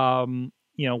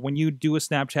 you know, when you do a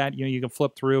Snapchat, you know, you can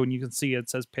flip through and you can see it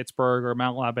says Pittsburgh or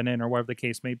Mount Lebanon or whatever the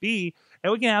case may be.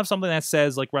 And we can have something that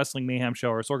says like Wrestling Mayhem Show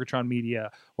or Sorgatron Media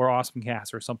or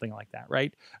AwesomeCast or something like that,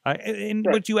 right?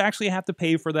 But you actually have to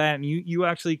pay for that, and you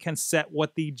actually can set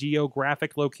what the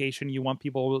geographic location you want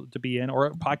people to be in.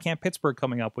 Or PodCamp Pittsburgh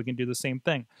coming up, we can do the same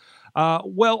thing.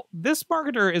 Well, this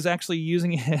marketer is actually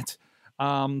using it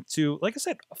to, like I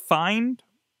said, find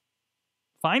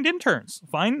interns,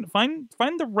 find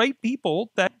the right people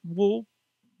that will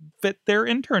fit their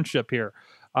internship here.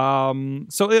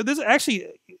 So this actually,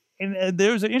 and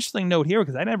there's an interesting note here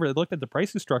because I never looked at the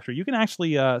pricing structure. You can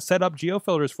actually set up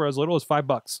geofilters for as little as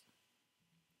 $5.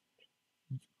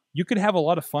 You could have a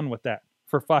lot of fun with that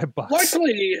for $5.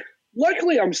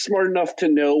 Luckily, I'm smart enough to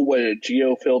know what a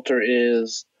geofilter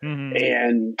is,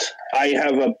 and I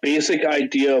have a basic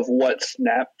idea of what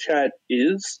Snapchat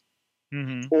is.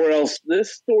 Or else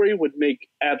this story would make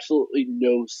absolutely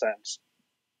no sense.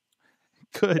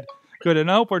 Good. And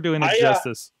I hope we're doing it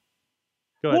justice.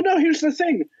 Go ahead. Well, no, here's the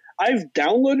thing. I've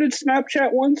downloaded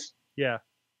Snapchat once. Yeah.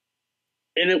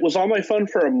 And it was on my phone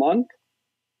for a month,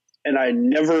 and I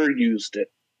never used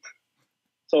it.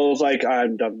 So I was like,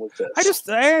 I'm done with this.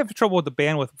 I have trouble with the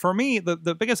bandwidth. For me,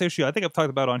 the biggest issue I think I've talked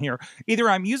about on here, either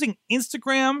I'm using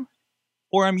Instagram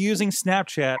or I'm using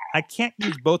Snapchat. I can't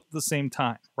use both at the same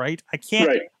time, right? I can't.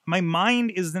 Right. My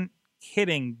mind isn't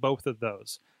hitting both of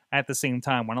those at the same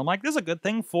time. When I'm like, this is a good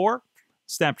thing for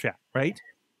Snapchat, right?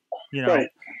 You know, right.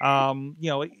 You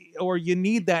know, or you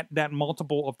need that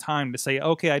multiple of time to say,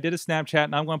 okay, I did a Snapchat,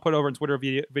 and I'm going to put over in Twitter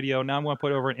video. Now I'm going to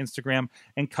put over in Instagram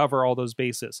and cover all those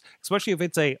bases. Especially if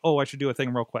it's I should do a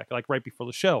thing real quick, like right before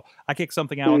the show. I kick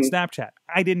something out on Snapchat.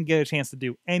 I didn't get a chance to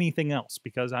do anything else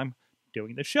because I'm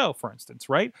doing the show, for instance,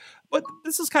 right? But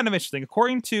this is kind of interesting.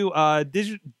 According to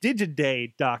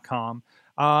digiday.com,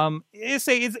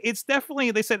 It's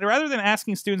definitely, they said, rather than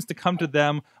asking students to come to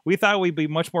them, we thought it would be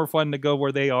much more fun to go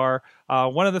where they are.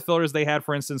 One of the filters they had,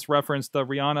 for instance, referenced the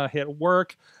Rihanna hit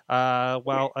Work,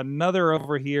 while another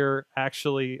over here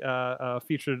actually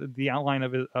featured the outline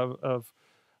of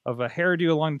a hairdo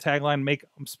along the tagline, "Make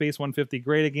Space 150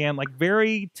 Great Again." Like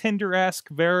very Tinder-esque,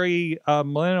 very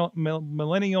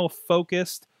millennial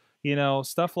focused,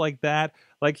 stuff like that.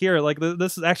 Like here, like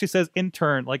this actually says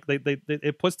intern. Like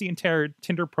it puts the entire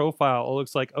Tinder profile, it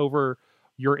looks like, over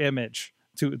your image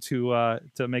to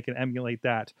make it emulate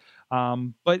that.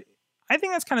 But I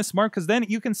think that's kind of smart, because then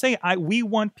you can say, we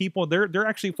want people. They're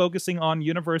actually focusing on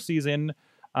universities in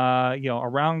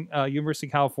around University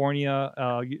of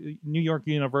California, New York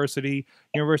University,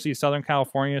 University of Southern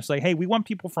California. It's like, hey, we want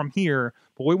people from here,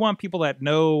 but we want people that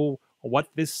know what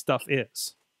this stuff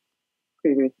is.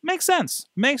 Mm-hmm. Makes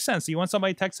sense. You want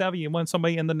somebody tech savvy, you want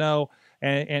somebody in the know,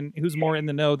 and who's more in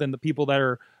the know than the people that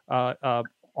are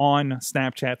on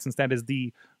Snapchat, since that is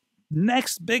the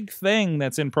next big thing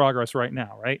that's in progress right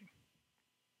now, right?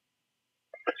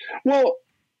 Well,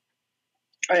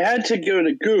 I had to go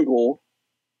to Google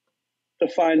to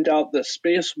find out that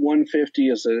Space 150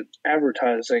 is an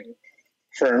advertising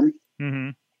firm. Mm-hmm.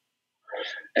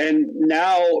 And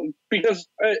now, because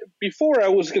before I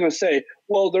was going to say,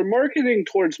 well, they're marketing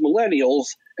towards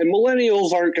millennials, and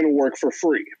millennials aren't going to work for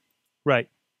free. Right.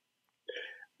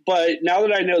 But now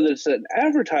that I know that it's an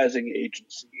advertising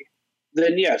agency,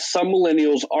 then yes, some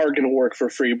millennials are going to work for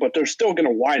free, but they're still going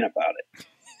to whine about it.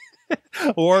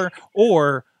 or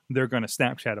they're going to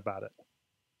Snapchat about it.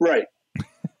 Right.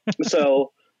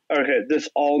 So, okay, this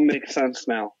all makes sense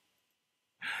now.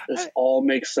 This all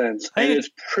makes sense. And it's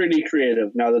pretty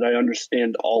creative now that I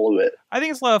understand all of it. I think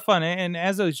it's a lot of fun. And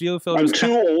as those geofilters... I'm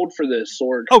too old for this,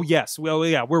 Sorg. Oh, yes. Well,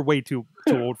 yeah, we're way too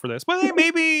old for this. But hey,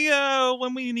 maybe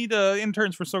when we need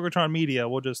interns for Sorgatron Media,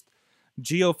 we'll just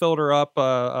geofilter up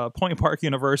Point Park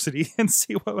University and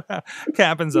see what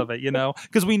happens of it,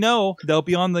 Because we know they'll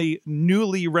be on the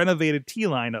newly renovated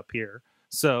T-line up here.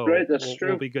 So right, that's true.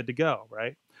 We'll be good to go,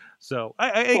 right? So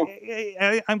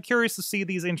I'm curious to see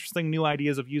these interesting new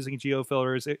ideas of using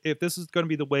geofilters. If this is going to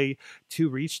be the way to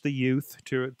reach the youth,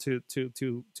 to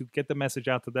get the message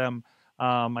out to them.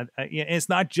 It's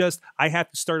not just I have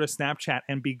to start a Snapchat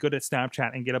and be good at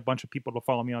Snapchat and get a bunch of people to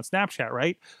follow me on Snapchat,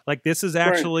 right? Like this is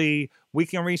actually, we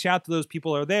can reach out to those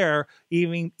people who are there,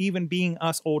 even being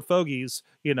us old fogies,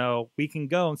 we can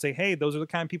go and say, hey, those are the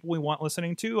kind of people we want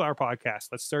listening to our podcast.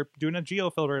 Let's start doing a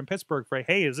geofilter in Pittsburgh for,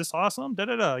 hey, is this awesome?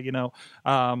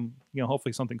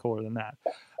 Hopefully something cooler than that.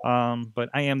 But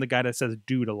I am the guy that says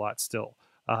dude a lot still.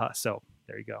 So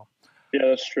there you go. Yeah,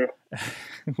 that's true.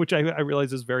 Which I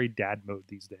realize is very dad mode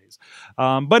these days.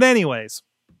 But anyways,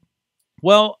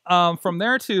 well, from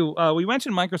there to we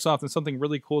mentioned Microsoft and something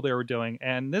really cool they were doing,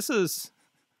 and this was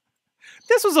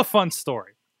a fun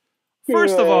story.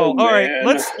 First of all right,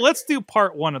 let's do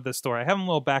part one of this story. I have them a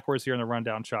little backwards here in the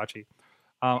rundown, Chachi.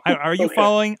 Are you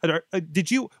following?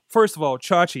 Did you, first of all,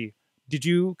 Chachi, did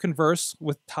you converse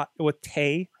with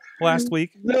Tay last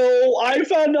week? No, I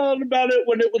found out about it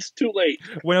when it was too late.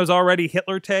 When it was already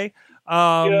Hitler Tay?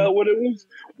 Yeah,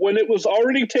 when it was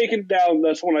already taken down,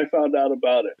 that's when I found out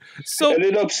about it. And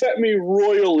it upset me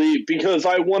royally because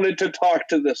I wanted to talk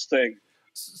to this thing.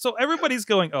 So everybody's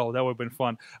going, oh, that would have been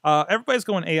fun. Everybody's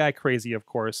going AI crazy, of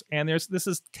course. And this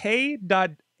is Tay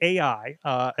AI,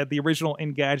 the original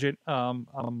Engadget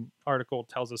article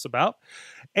tells us about.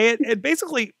 And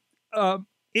basically,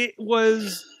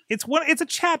 it's a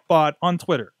chat bot on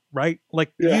Twitter, right?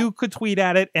 Like you could tweet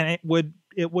at it and it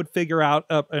would figure out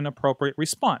an appropriate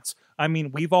response. I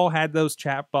mean, we've all had those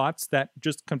chat bots that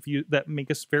just that make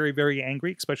us very, very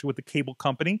angry, especially with the cable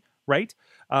company, right?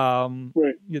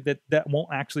 That won't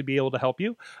actually be able to help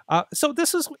you. So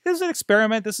this is an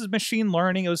experiment. This is machine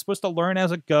learning. It was supposed to learn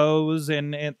as it goes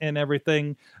and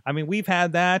everything. I mean, we've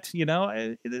had that.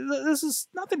 This is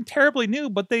nothing terribly new,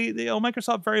 but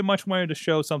Microsoft very much wanted to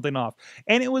show something off,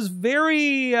 and it was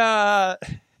very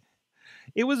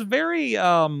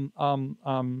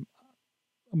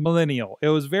millennial. It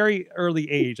was very early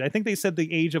age. I think they said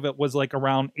the age of it was like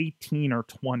around 18 or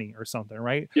 20 or something,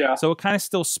 right? Yeah. So it kind of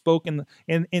still spoke in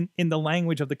the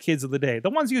language of the kids of the day, the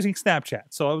ones using Snapchat.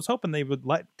 So I was hoping they would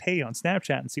let Tay on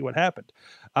Snapchat and see what happened.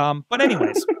 But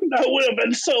anyways, that would have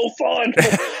been so fun.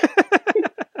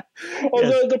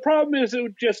 Although the problem is, it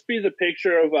would just be the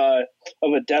picture of a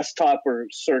desktop or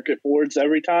circuit boards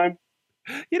every time.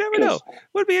 You never know. It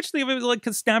would be interesting if it was like,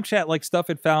 because Snapchat, like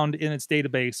stuff it found in its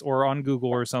database or on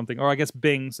Google or something, or I guess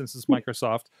Bing, since it's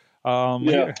Microsoft.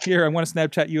 Here, I want to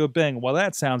Snapchat you a Bing. Well,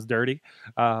 that sounds dirty.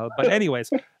 But anyways,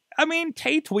 I mean,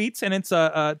 Tay tweets, and it's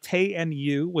Tay and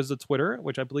you was the Twitter,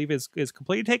 which I believe is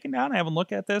completely taken down. I haven't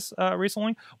looked at this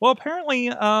recently. Well,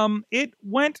 apparently, it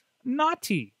went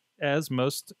naughty, as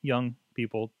most young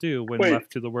people do when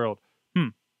left to the world.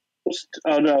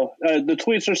 Oh no, the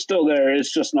tweets are still there.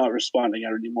 It's just not responding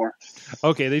anymore.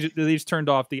 Okay, they just turned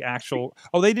off the actual.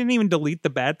 Oh, they didn't even delete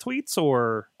the bad tweets,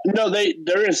 or no?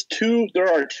 There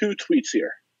are two tweets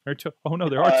here. Oh no,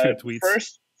 there are two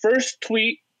tweets. First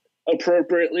tweet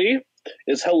appropriately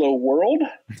is "Hello World,"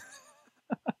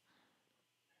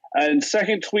 and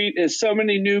second tweet is "So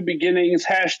many new beginnings."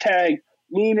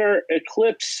 #lunar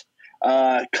eclipse.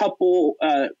 Couple,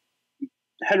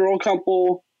 hetero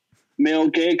couple. Male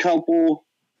gay couple,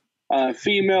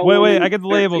 female. Wait, I get the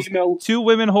labels. Female. 2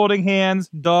 women holding hands,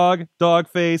 dog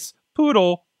face,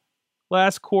 poodle,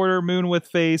 last quarter moon with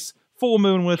face, full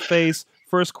moon with face,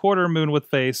 first quarter moon with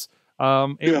face.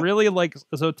 Really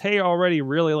so Tay already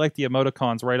really liked the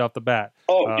emoticons right off the bat.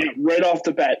 Oh, yeah, right off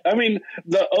the bat. I mean,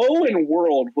 the O in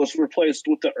world was replaced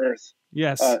with the Earth.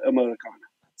 Yes.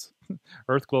 Emoticon.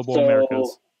 Earth Global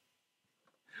Americas.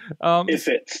 It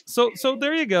fits. So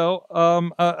there you go.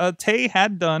 Tay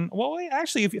had done well.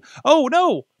 Actually,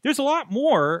 there's a lot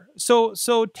more.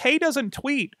 So Tay doesn't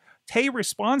tweet. Tay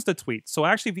responds to tweets. So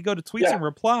actually, if you go to tweets and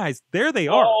replies, there they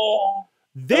are.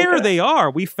 They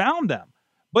are. We found them.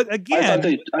 But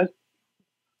again,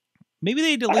 maybe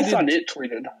they deleted. I thought it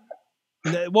tweeted.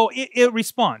 Well, it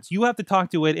responds. You have to talk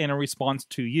to it in a response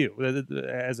to you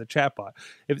as a chatbot.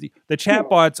 If the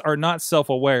chatbots are not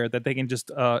self-aware that they can just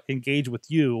engage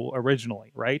with you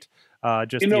originally, right?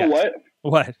 What?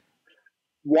 What?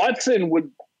 Watson would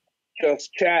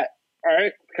just chat. All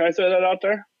right, can I throw that out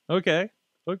there? Okay.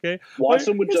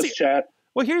 Watson would just chat.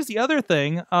 Well, here's the other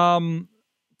thing.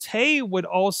 Tay would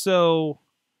also.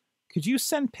 Could you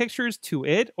send pictures to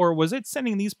it, or was it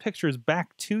sending these pictures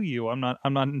back to you? I'm not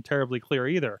terribly clear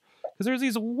either. Because there's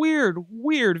these weird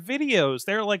videos.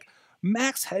 They're like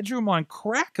max headroom on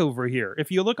crack over here. If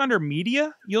you look under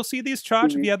media, you'll see these,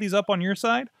 Chachi, if you have these up on your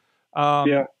side.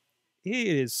 It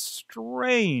is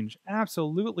strange.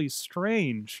 Absolutely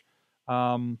strange.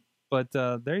 But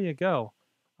there you go.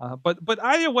 But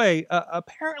either way,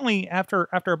 apparently after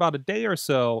about a day or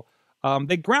so,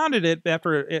 they grounded it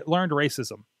after it learned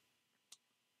racism.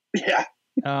 Yeah.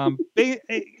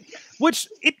 Which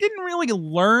it didn't really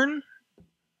learn.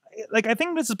 Like, I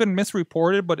think this has been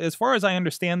misreported, but as far as I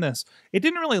understand this, it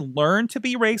didn't really learn to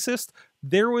be racist.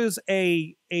 There was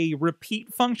a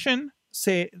repeat function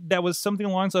that was something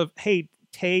along the lines of, hey,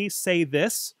 Tay, say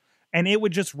this, and it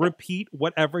would just repeat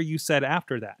whatever you said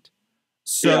after that.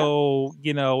 So,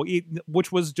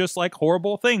 which was just like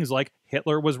horrible things like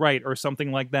Hitler was right or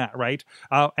something like that, right?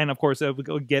 And of course, it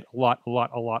would get a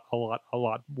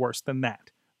lot worse than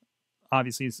that.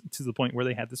 Obviously, to the point where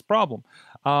they had this problem.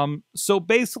 So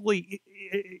basically,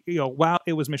 while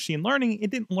it was machine learning,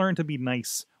 it didn't learn to be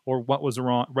nice or what was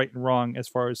right and wrong as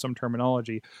far as some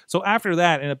terminology. So after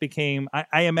that, and it became,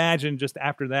 I imagine just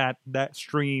after that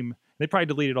stream, they probably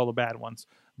deleted all the bad ones.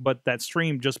 But that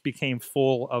stream just became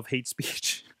full of hate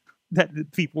speech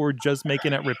that people were just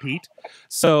making it repeat.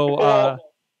 So, I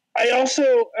also,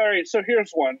 all right, so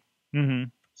here's one. Mm-hmm.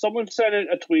 Someone sent in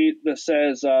a tweet that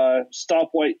says, stop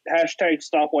white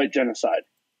genocide.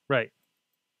 Right.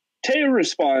 Tay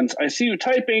responds, I see you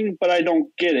typing, but I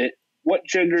don't get it. What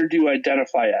gender do you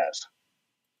identify as?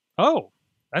 Oh,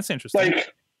 that's interesting.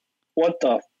 Like, what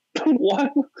the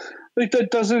what? Like,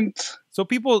 that doesn't. So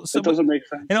people, it doesn't make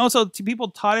sense. And also, people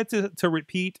taught it to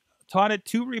repeat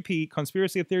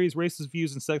conspiracy theories, racist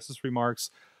views, and sexist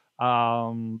remarks.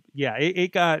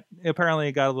 It got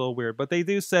a little weird, but they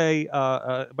do say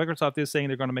Microsoft is saying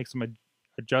they're going to make some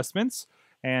adjustments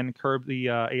and curb the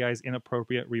AI's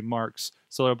inappropriate remarks.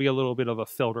 So there'll be a little bit of a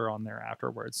filter on there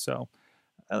afterwards. So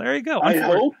there you go. I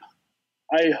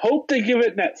hope they give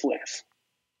it Netflix.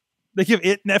 They give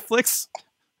it Netflix?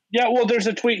 Yeah, well, there's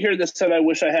a tweet here that said, "I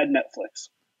wish I had Netflix."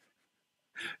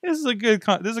 This is a good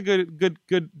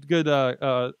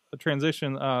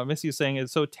transition. Missy is saying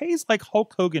is so Tay's like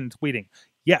Hulk Hogan tweeting.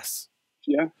 Yes.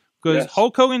 Yeah. Because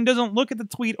Hulk Hogan doesn't look at the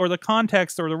tweet or the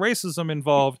context or the racism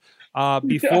involved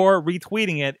before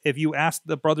retweeting it. If you ask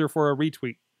the brother for a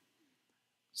retweet.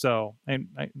 So, and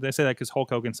they say that because Hulk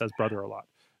Hogan says brother a lot.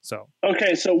 So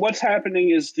okay, so what's happening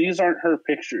is these aren't her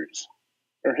pictures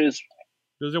or his.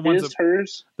 Those are ones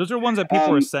hers. Those are ones that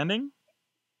people are sending.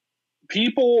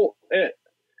 People,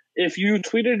 if you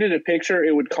tweeted it a picture,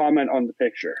 it would comment on the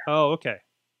picture. Oh, okay.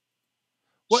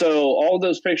 So all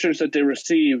those pictures that they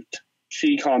received,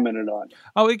 she commented on.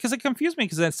 Oh, because it confused me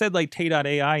because it said like Tay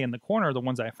AI in the corner, the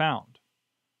ones I found.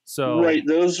 So right,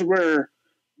 those were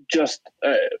just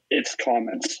its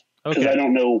comments. Because Okay. I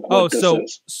don't know what this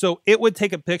is. So it would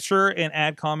take a picture and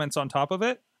add comments on top of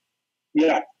it?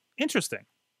 Yeah. Interesting.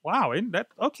 Wow.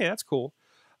 That's cool.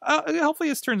 Hopefully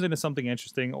this turns into something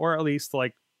interesting, or at least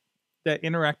like that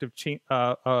interactive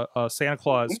Santa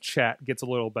Claus chat gets a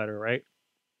little better, right?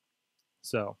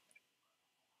 So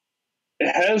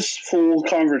it has full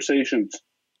conversations.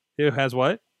 It has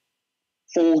what?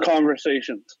 Full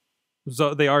conversations.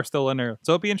 So they are still in there.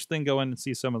 So it'd be interesting to go in and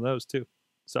see some of those too.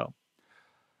 So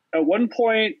at one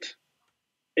point,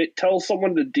 it tells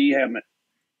someone to DM it.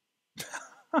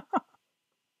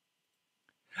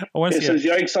 It says,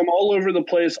 "Yikes! I'm all over the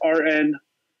place. RN,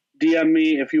 DM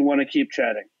me if you want to keep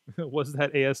chatting." Was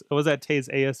that Tay's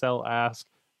ASL ask?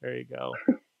 There you go.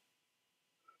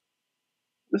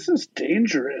 This is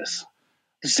dangerous.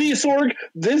 See, Sorg,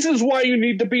 this is why you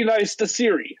need to be nice to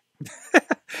Siri.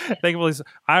 Thankfully,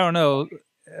 I don't know.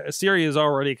 Siri is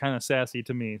already kind of sassy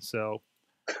to me, so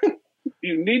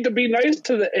you need to be nice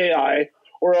to the AI,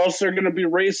 or else they're going to be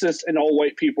racist and all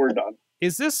white people are done.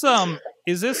 Is this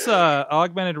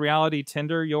augmented reality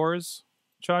Tinder yours,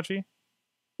 Chachi?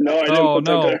 No, I didn't put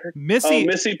that there.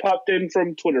 Missy popped in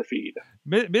from Twitter feed.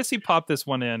 Missy popped this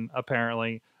one in,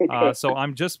 apparently. So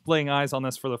I'm just laying eyes on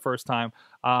this for the first time.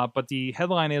 But the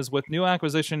headline is, with new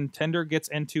acquisition, Tinder gets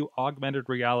into augmented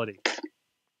reality.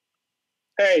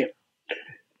 Hey,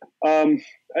 I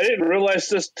didn't realize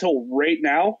this till right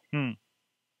now.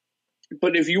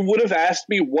 But if you would have asked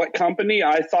me what company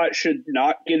I thought should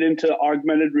not get into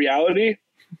augmented reality,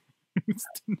 it'd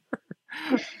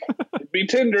be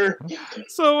Tinder.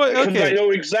 So, okay. I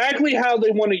know exactly how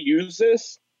they want to use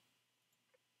this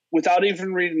without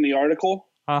even reading the article.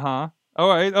 Uh-huh. All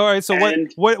right. So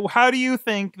how do you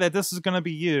think that this is going to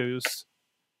be used?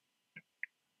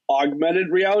 Augmented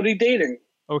reality dating.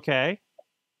 Okay.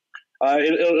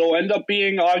 It'll end up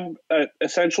being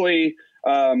essentially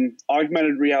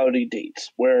augmented reality dates,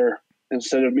 where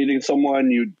instead of meeting someone,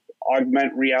 you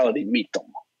augment reality, meet them.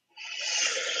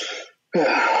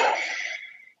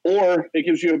 Or it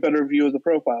gives you a better view of the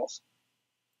profiles.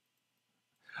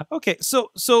 Okay, so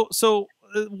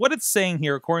what it's saying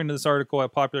here, according to this article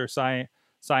at Popular Science,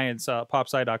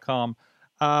 popsci.com,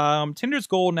 Tinder's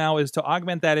goal now is to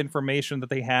augment that information that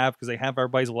they have, because they have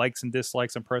everybody's likes and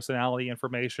dislikes and personality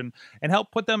information, and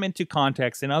help put them into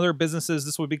context. In other businesses,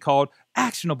 this would be called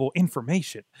actionable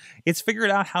information. It's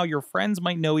figured out how your friends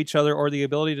might know each other, or the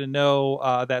ability to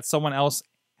know that someone else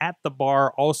at the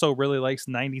bar also really likes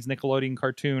 90s Nickelodeon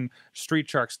cartoon Street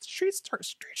Sharks. Street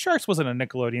Sharks wasn't a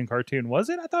Nickelodeon cartoon, was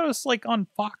it? I thought it was like on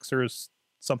Fox or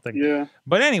something. Yeah.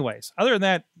 But anyways, other than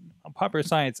that, Popular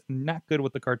Science, not good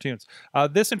with the cartoons.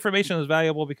 This information is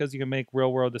valuable because you can make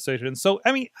real world decisions. So,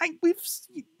 I mean,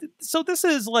 so this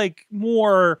is like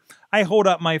more, I hold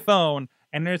up my phone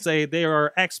and there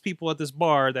are X people at this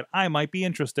bar that I might be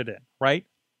interested in, right?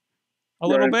 A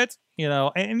little bit, you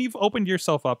know, and you've opened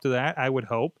yourself up to that, I would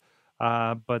hope.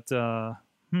 Hey,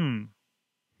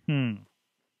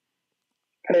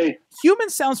 human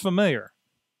sounds familiar.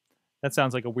 That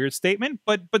sounds like a weird statement,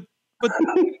 but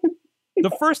the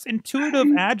first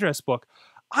intuitive address book,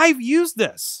 I've used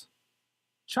this.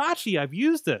 Chachi, I've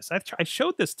used this. I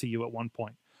showed this to you at one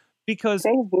point because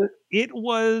it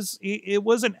was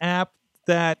an app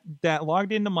that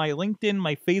logged into my LinkedIn,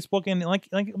 my Facebook, and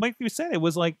like you said, it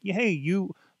was like, hey,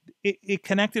 it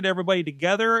connected everybody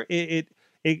together. It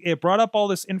brought up all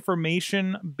this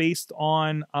information based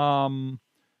on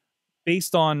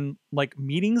like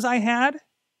meetings I had,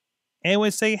 and it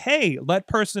would say, hey, let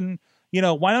person, you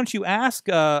know, why don't you ask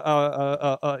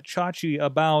Chachi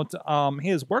about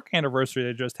his work anniversary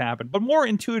that just happened, but more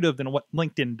intuitive than what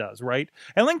LinkedIn does, right?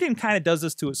 And LinkedIn kind of does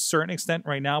this to a certain extent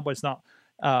right now, but it's not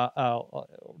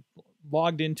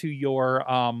logged into your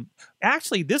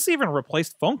actually this even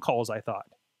replaced phone calls, I thought,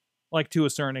 like to a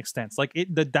certain extent. Like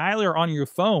the dialer on your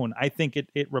phone, I think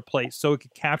it replaced, so it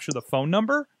could capture the phone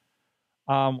number,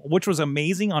 which was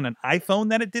amazing on an iPhone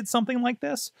that it did something like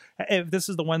this, if this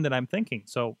is the one that I'm thinking.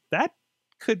 So that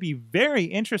could be very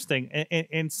interesting,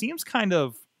 and seems kind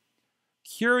of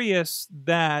curious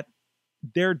that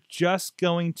they're just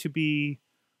going to be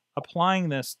applying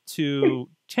this to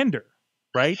Tinder.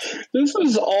 Right? This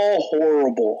is all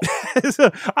horrible.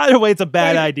 Either way, it's a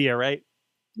bad idea, right?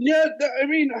 Yeah, I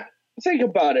mean, think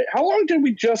about it. How long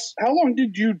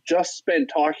did you just spend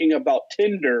talking about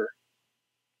Tinder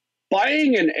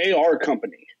buying an AR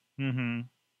company? Mm-hmm.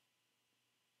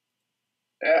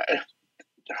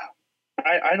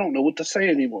 I don't know what to say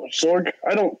anymore, Sorg.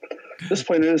 This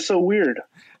planet is so weird.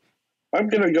 I'm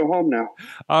going to go home now.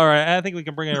 All right, I think we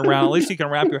can bring it around. At least you can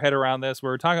wrap your head around this.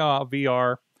 We're talking about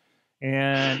VR.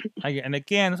 And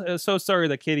again, so sorry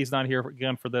that Katie's not here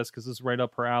again for this because this is right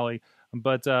up her alley.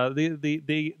 But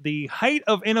the height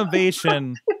of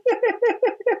innovation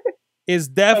is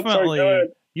definitely,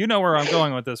 you know where I'm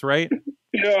going with this, right?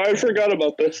 Yeah, I forgot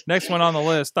about this. Next one on the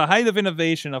list. The height of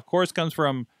innovation, of course, comes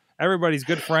from everybody's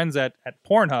good friends at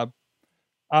Pornhub.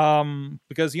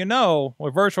 Because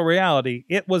with virtual reality,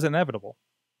 it was inevitable.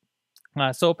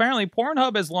 So apparently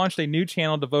Pornhub has launched a new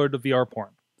channel devoted to VR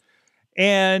porn.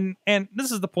 And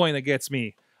this is the point that gets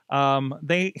me.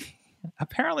 They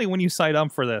apparently, when you sign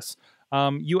up for this,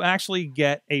 you actually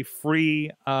get a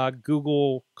free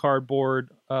Google Cardboard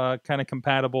kind of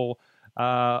compatible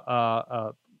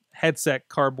headset,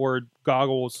 cardboard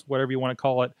goggles, whatever you want to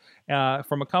call it,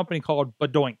 from a company called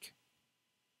Badoink.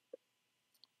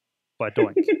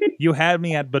 Badoink. You had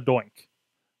me at Badoink.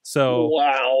 So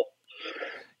wow.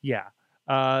 Yeah.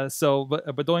 So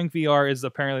Badoink VR is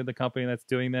apparently the company that's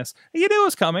doing this. You knew it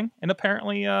was coming, and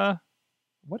apparently,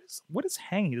 what is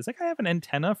hanging? Does that guy have an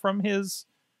antenna from his?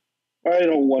 I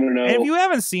don't want to know. And if you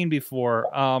haven't seen before,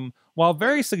 while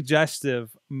very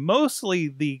suggestive, mostly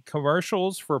the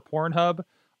commercials for Pornhub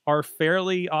are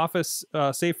fairly office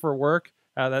safe for work.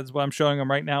 That's what I'm showing them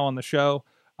right now on the show.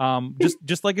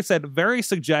 Just like I said, very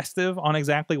suggestive on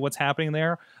exactly what's happening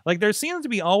there. Like there seems to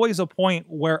be always a point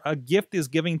where a gift is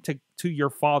given to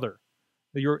your father,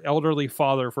 your elderly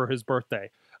father, for his birthday.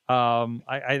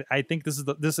 I think this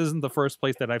isn't the first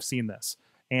place that I've seen this,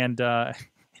 and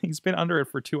he's been under it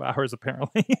for 2 hours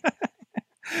apparently.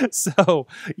 So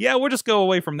yeah, we'll just go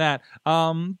away from that.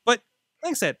 But like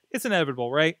I said, it's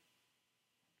inevitable, right?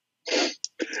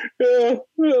 Yeah,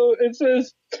 well, it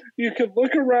says you can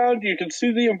look around, you can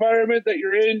see the environment that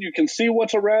you're in, you can see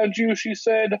what's around you, she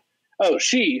said. Oh,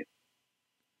 she.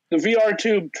 The VR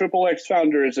Tube XXX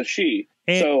founder is a she.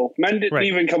 So men didn't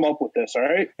even come up with this, all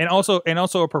right? And also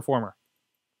a performer.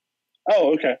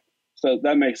 Oh, okay. So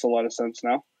that makes a lot of sense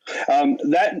now.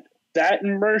 That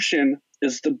immersion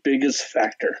is the biggest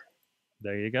factor.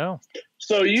 There you go.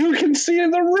 So you can see in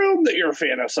the room that you're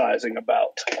fantasizing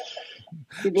about.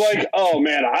 Like, oh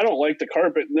man, I don't like the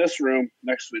carpet in this room.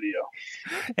 Next video.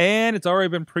 And it's already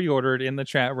been pre-ordered in the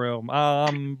chat room.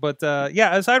 But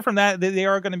yeah, aside from that, they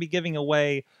are going to be giving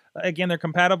away, again, they're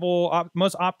compatible,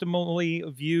 most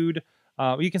optimally viewed.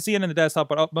 You can see it in the desktop,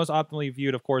 but most optimally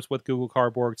viewed, of course, with Google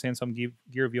Cardboard, Samsung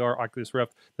Gear VR, Oculus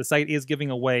Rift. The site is giving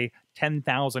away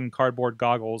 10,000 cardboard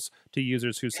goggles to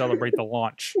users who celebrate the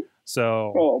launch.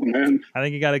 So, oh man, I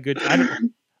think you got a good.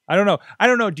 I don't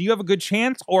know. Do you have a good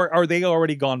chance, or are they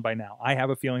already gone by now? I have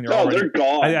a feeling they're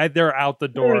gone. They're out the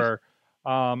door.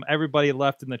 Everybody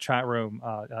left in the chat room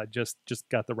just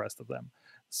got the rest of them.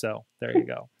 So there you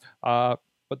go.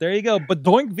 But there you go. But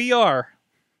Badoink VR.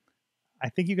 I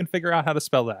think you can figure out how to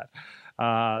spell that.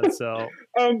 The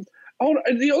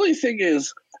only thing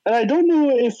is, and I don't know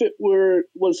if it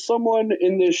was someone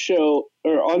in this show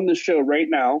or on this show right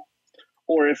now,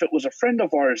 or if it was a friend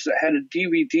of ours that had a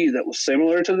DVD that was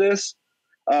similar to this,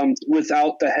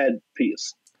 without the head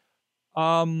piece.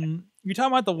 You're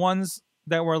talking about the ones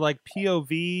that were like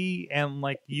POV and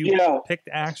like you picked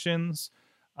actions.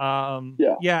 I've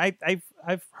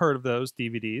heard of those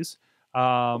DVDs.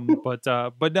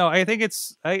 But no, I think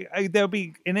there'll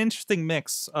be an interesting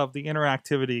mix of the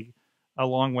interactivity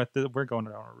along with we're going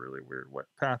down a really weird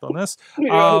path on this.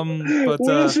 But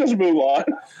let's just move on.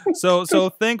 so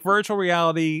think virtual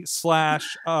reality /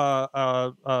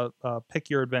 pick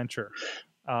your adventure,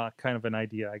 kind of an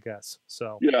idea, I guess.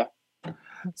 So yeah,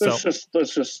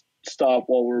 let's just stop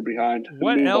while we're behind.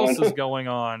 What else is going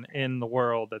on in the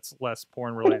world that's less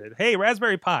porn related? Hey,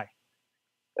 Raspberry Pi.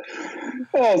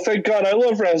 Oh, thank God! I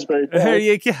love Raspberry Pi. There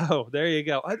you go. There you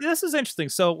go. This is interesting.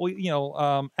 So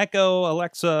Echo,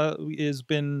 Alexa has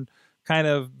been kind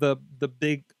of the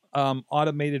big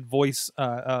automated voice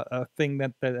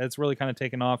thing that's really kind of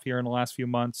taken off here in the last few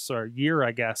months or year,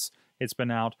 I guess it's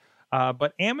been out.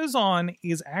 But Amazon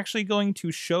is actually going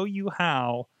to show you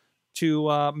how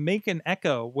to make an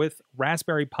Echo with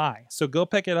Raspberry Pi. So go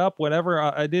pick it up.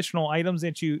 Whatever additional items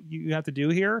that you have to do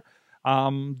here.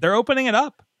 They're opening it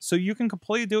up so you can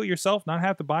completely do it yourself, not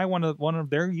have to buy one of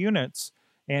their units.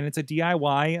 And it's a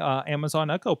DIY Amazon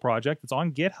Echo project. It's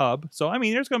on GitHub. So, I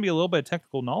mean, there's going to be a little bit of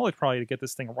technical knowledge probably to get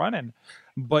this thing running,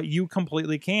 but you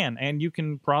completely can, and you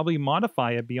can probably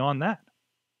modify it beyond that.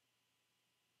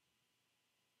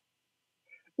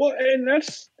 Well, and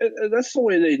that's the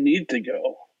way they need to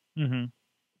go. Mm-hmm.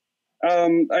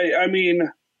 I mean,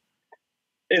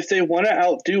 if they want to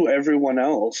outdo everyone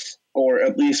else, or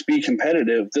at least be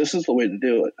competitive, this is the way to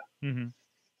do it. Mm-hmm.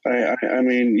 I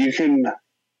mean, you can.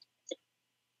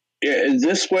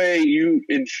 this way you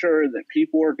ensure that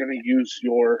people are going to use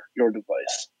your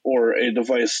device or a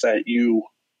device that you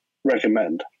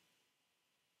recommend.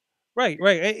 Right,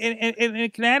 and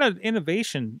it can add an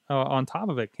innovation on top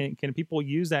of it. Can people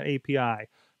use that API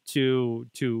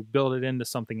to build it into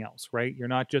something else? Right, you're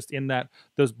not just in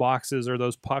those boxes or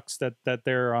those pucks that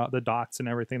they're the dots and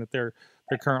everything that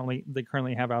they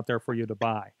currently have out there for you to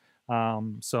buy.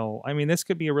 So I mean, this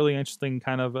could be a really interesting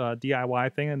kind of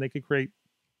DIY thing, and they could create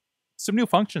some new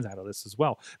functions out of this as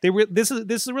well. This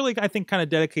is really, I think, kind of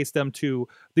dedicates them to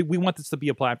we want this to be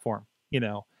a platform, you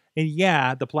know. And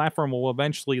yeah, the platform will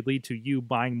eventually lead to you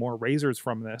buying more razors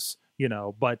from this, you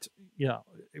know, but, you know,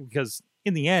 because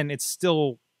in the end, it's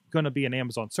still going to be an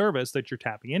Amazon service that you're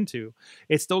tapping into.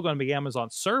 It's still going to be Amazon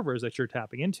servers that you're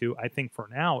tapping into, I think, for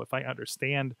now, if I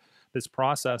understand this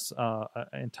process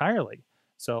entirely.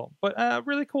 So, but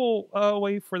really cool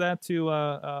way for that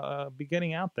to be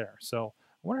getting out there. So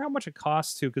I wonder how much it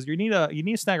costs too, because you need a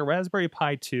snag a Raspberry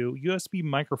Pi 2, USB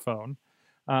microphone.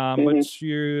 But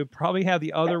you probably have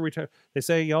the other return. They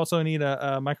say you also need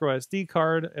a micro SD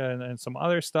card and some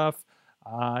other stuff.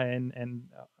 And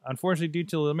unfortunately, due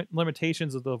to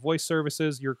limitations of the voice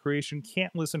services, your creation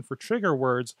can't listen for trigger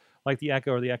words like the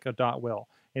Echo or the Echo Dot will.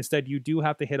 Instead, you do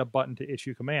have to hit a button to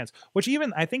issue commands, which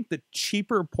even I think the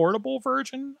cheaper portable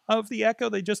version of the Echo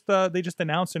they just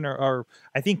announced and are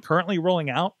I think currently rolling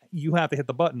out, you have to hit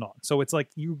the button on. So it's like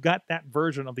you got that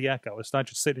version of the Echo. It's not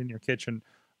just sitting in your kitchen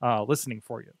listening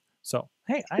for you. So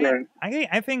hey,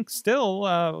 I think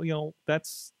still you know,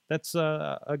 that's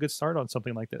a good start on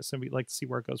something like this, and we'd like to see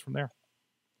where it goes from there.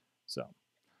 So,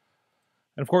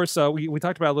 and of course we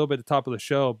talked about a little bit at the top of the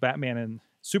show, Batman and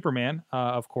Superman.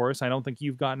 Of course, I don't think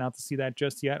you've gotten out to see that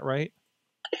just yet, right?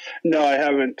 No, I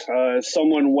haven't.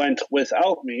 Someone went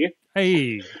without me.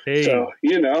 Hey, so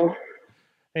you know.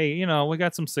 Hey, you know, we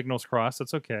got some signals crossed.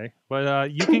 That's okay.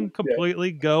 But you can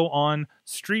completely go on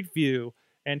Street View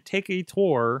and take a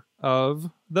tour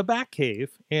of the Batcave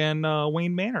and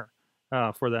Wayne Manor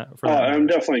for that. I'm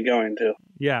definitely going to.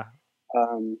 Yeah.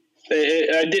 I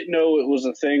didn't know it was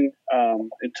a thing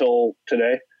until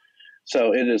today.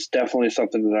 So it is definitely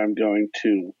something that I'm going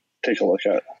to take a look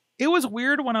at. It was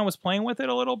weird when I was playing with it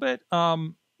a little bit.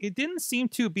 It didn't seem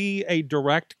to be a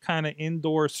direct kind of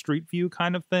indoor Street View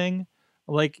kind of thing.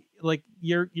 Like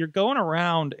you're going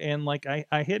around and like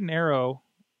I hit an arrow.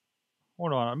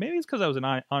 Hold on, maybe it's because I was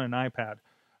on an iPad,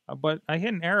 but I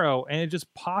hit an arrow and it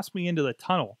just passed me into the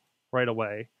tunnel right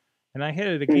away, and I hit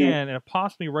it again and it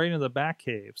passed me right into the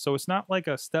Batcave. So it's not like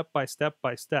a step by step.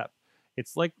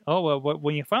 It's like, oh well,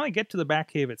 when you finally get to the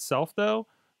Batcave itself, though,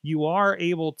 you are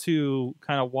able to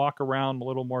kind of walk around a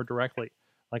little more directly.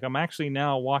 Like I'm actually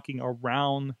now walking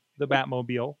around the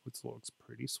Batmobile, which looks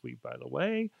pretty sweet, by the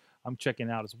way. I'm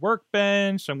checking out his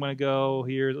workbench. I'm going to go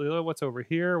here. What's over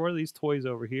here? What are these toys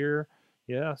over here?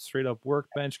 Yeah, straight up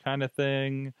workbench kind of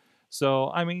thing.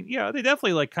 So, I mean, yeah, they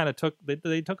definitely like kind of took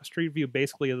a Street View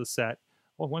basically of the set.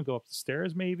 Oh, I want to go up the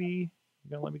stairs maybe. You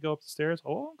going to let me go up the stairs?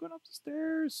 Oh, I'm going up the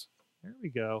stairs. There we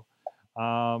go.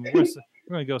 We're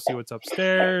going to go see what's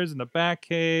upstairs in the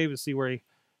Batcave to see where he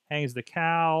hangs the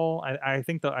cowl. I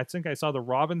think I saw the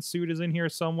Robin suit is in here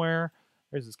somewhere.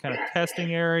 There's this kind of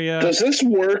testing area. Does this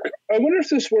work? I wonder if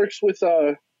this works with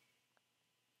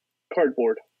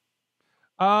cardboard.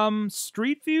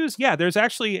 Street Views, yeah. There's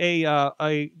actually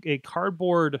a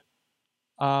cardboard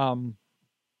compatible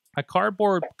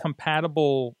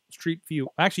Street View.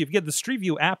 Actually, if you get the Street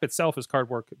View app itself is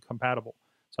cardboard compatible.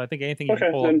 So I think anything you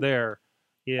can pull up there,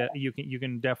 yeah, you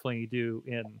can definitely do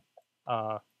in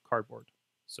cardboard.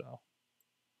 So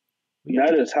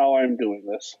that is how I'm doing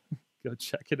this. Go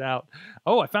check it out.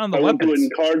 Oh, I found the weapons. I'm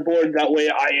doing cardboard. That way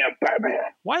I am Batman.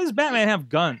 Why does Batman have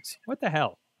guns? What the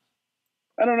hell?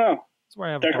 I don't know. That's where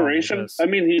I have decoration. I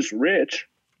mean, he's rich.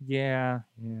 Yeah.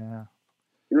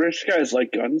 Rich guys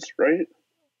like guns, right?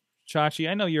 Chachi,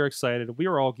 I know you're excited. We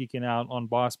were all geeking out on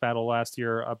Boss Battle last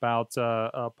year about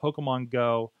Pokemon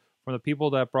Go from the people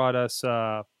that brought us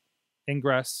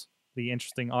Ingress, the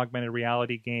interesting augmented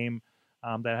reality game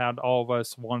that had all of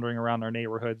us wandering around our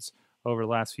neighborhoods over the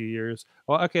last few years.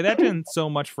 Well, okay, that didn't so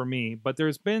much for me, but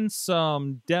there's been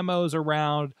some demos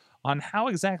around on how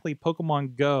exactly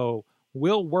Pokemon Go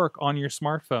will work on your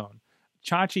smartphone.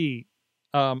 Chachi,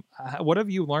 what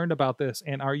have you learned about this,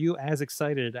 and are you as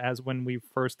excited as when we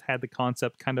first had the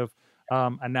concept kind of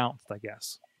announced, I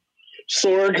guess?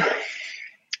 Sorg.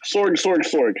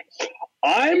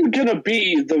 I'm going to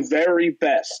be the very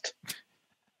best.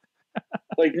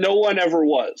 Like no one ever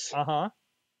was. Uh-huh.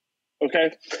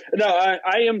 Okay. No,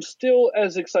 I am still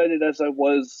as excited as I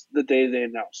was the day they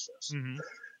announced this.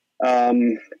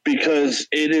 Mm-hmm. Because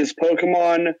it is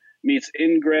Pokemon, meets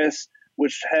Ingress,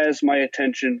 which has my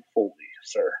attention fully,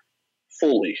 sir.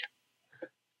 Fully.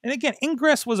 And again,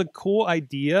 Ingress was a cool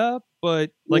idea,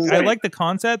 but like I like the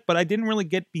concept, but I didn't really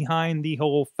get behind the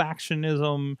whole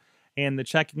factionism and the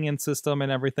checking in system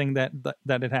and everything that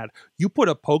it had. You put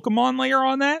a Pokemon layer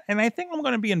on that, and I think I'm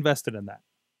going to be invested in that.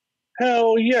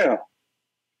 Hell yeah.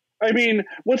 I mean,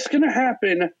 what's going to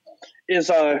happen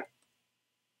is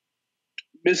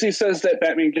Missy says that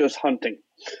Batman goes hunting.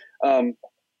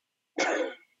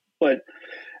 But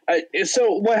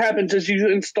so what happens is you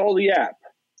install the app,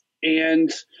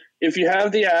 and if you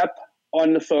have the app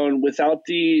on the phone without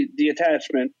the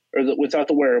attachment or without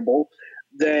the wearable,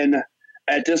 then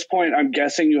at this point, I'm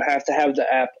guessing you have to have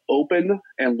the app open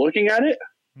and looking at it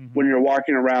when you're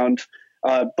walking around.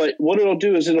 But what it'll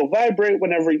do is it'll vibrate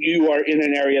whenever you are in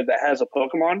an area that has a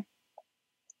Pokemon.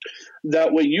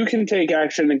 That way you can take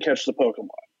action and catch the Pokemon.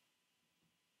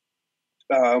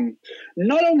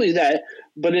 Not only that,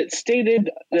 but it stated,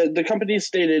 the company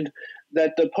stated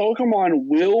that the Pokemon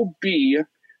will be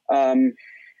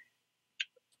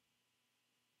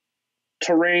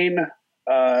terrain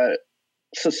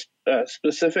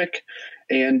specific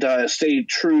and stay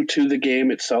true to the game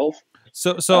itself.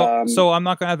 So I'm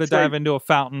not going to have to dive into a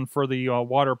fountain for the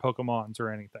water Pokemons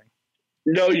or anything.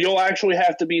 No, you'll actually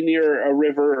have to be near a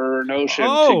river or an ocean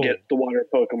to get the water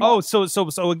Pokemon. Oh,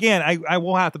 so again, I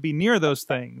will have to be near those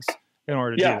things in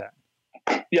order to do that.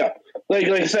 Yeah, like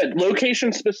I said,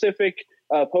 location specific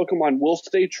Pokemon will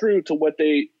stay true to what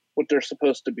they're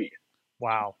supposed to be.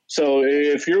 Wow. So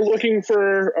if you're looking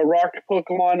for a rock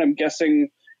Pokemon, I'm guessing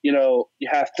you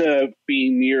have to be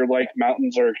near like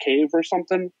mountains or a cave or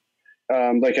something.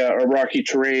 Like a rocky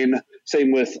terrain.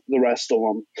 Same with the rest of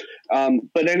them.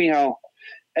 But anyhow,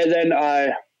 and then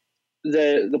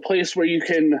the place where you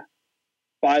can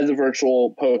buy the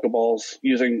virtual Pokeballs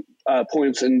using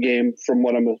points in game, from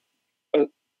what I'm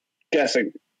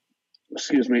guessing,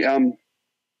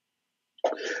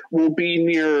 will be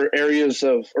near areas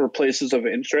or places of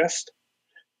interest.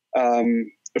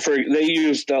 They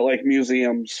used like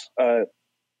museums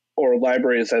or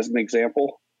libraries as an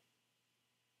example.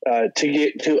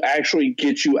 To actually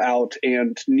get you out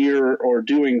and near or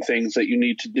doing things that you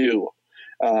need to do,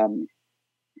 and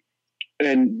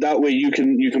that way you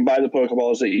can buy the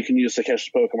Pokeballs that you can use to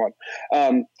catch the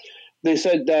Pokemon. They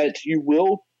said that you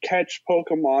will catch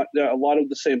Pokemon, a lot of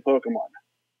the same Pokemon,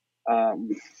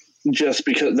 just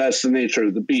because that's the nature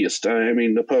of the beast. I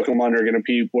mean, the Pokemon are going to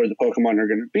be where the Pokemon are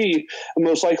going to be, and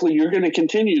most likely you're going to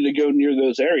continue to go near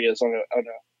those areas on a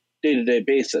day-to-day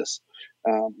basis.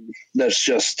 That's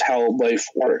just how life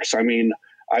works. I mean,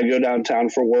 I go downtown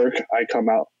for work. I come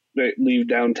out, leave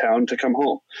downtown to come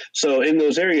home. So in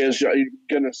those areas, you're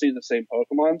going to see the same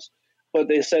Pokemons. But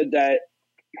they said that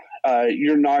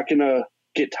you're not going to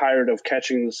get tired of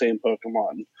catching the same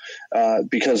Pokemon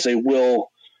because they will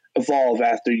evolve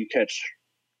after you catch.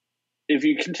 If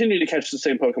you continue to catch the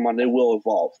same Pokemon, they will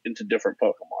evolve into different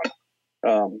Pokemon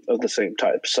of the same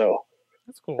type. So.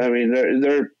 That's cool. I mean,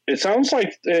 it sounds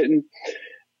like, and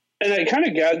I kind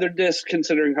of gathered this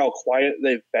considering how quiet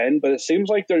they've been, but it seems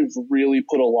like they've really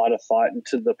put a lot of thought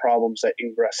into the problems that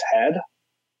Ingress had.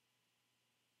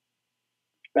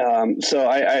 So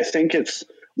I think it's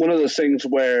one of those things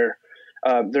where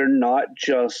they're not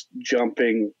just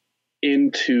jumping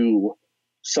into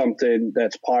something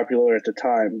that's popular at the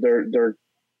time. They're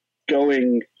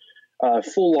going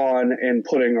full on and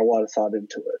putting a lot of thought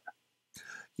into it.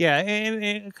 Yeah, and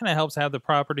it kind of helps to have the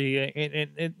property,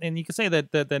 and you could say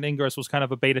that Ingress was kind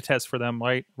of a beta test for them,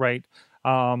 right?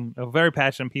 Very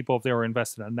passionate people if they were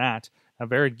invested in that, a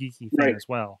very geeky thing as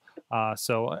well.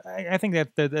 So I think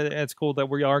that it's cool that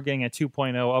we are getting a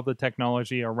 2.0 of the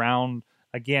technology around,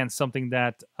 again, something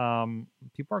that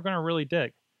people are going to really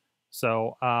dig.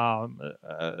 So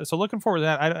so looking forward to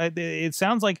that. It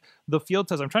sounds like the field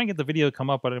test, I'm trying to get the video to come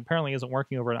up, but it apparently isn't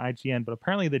working over at IGN, but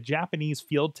apparently the Japanese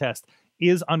field test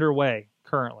is underway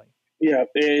currently. Yeah,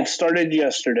 it started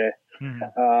yesterday.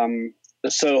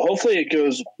 So hopefully it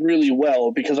goes really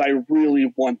well because I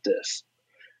really want this.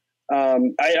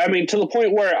 I mean, to the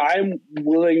point where I'm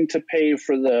willing to pay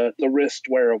for the wrist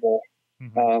wearable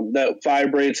that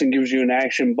vibrates and gives you an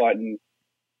action button.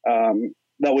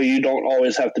 That way you don't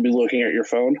always have to be looking at your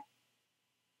phone.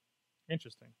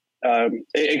 Interesting.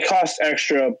 It costs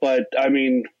extra, but I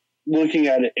mean, looking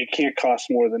at it, it can't cost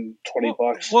more than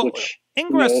 $20, which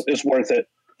Ingress, is worth it.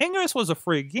 Ingress was a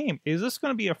free game. Is this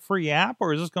going to be a free app,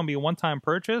 or is this going to be a one-time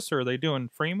purchase, or are they doing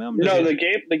freemium? No, the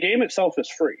game itself is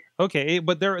free. Okay,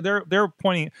 but they're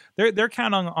pointing, they're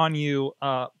counting on you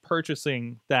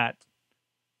purchasing the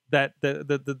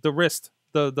wrist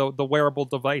the wearable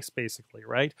device, basically,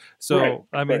 right? So Right,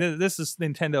 I mean, right. this is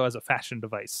Nintendo as a fashion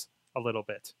device a little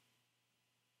bit.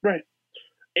 Right.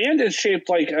 And it's shaped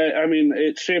like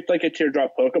it's shaped like a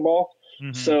teardrop Pokeball.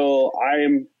 Mm-hmm. So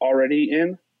I'm already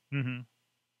in.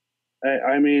 Mm-hmm.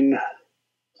 I mean,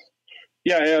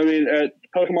 yeah, I mean,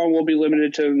 Pokemon will be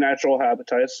limited to natural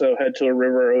habitats, so head to a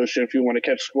river or ocean if you want to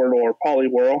catch Squirtle or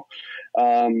Poliwhirl.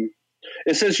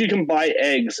 It says you can buy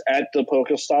eggs at the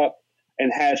Pokestop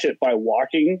and hatch it by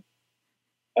walking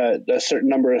a certain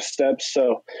number of steps.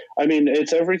 So, I mean,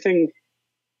 it's everything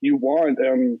you want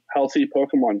healthy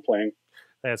Pokemon playing.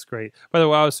 That's great. By the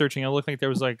way, I was searching. It looked like there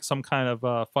was like some kind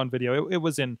of fun video. It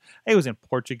was in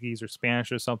Portuguese or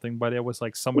Spanish or something, but it was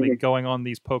like somebody going on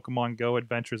these Pokemon Go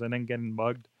adventures and then getting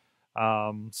mugged.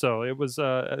 So it was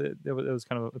kind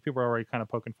of, people are already kind of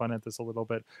poking fun at this a little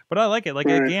bit, but I like it. Like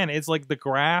again, it's like the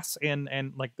grass and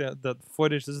like the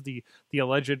footage. This is the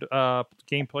alleged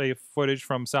gameplay footage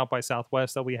from South by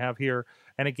Southwest that we have here.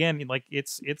 And again, like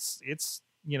it's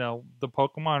you know, the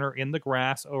Pokemon are in the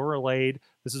grass, overlaid.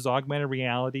 This is augmented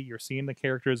reality. You're seeing the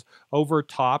characters over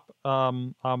top,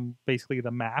 basically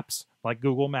the maps, like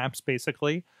Google Maps,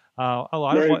 basically. A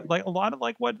lot of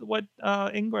what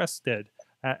Ingress did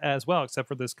as well, except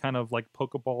for this kind of like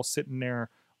Pokeball sitting there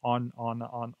on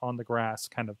the grass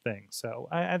kind of thing. So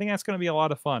I think that's going to be a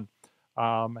lot of fun.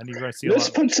 And you're going to see this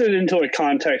puts it into a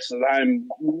context that I'm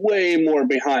way more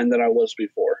behind than I was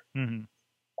before. Mm-hmm.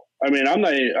 I mean, I'm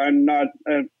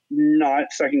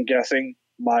not second guessing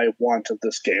my want of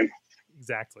this game.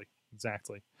 Exactly.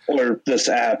 Or this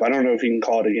app. I don't know if you can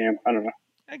call it a game. I don't know.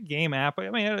 A game app. I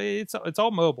mean, it's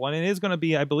all mobile, and it is going to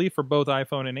be, I believe, for both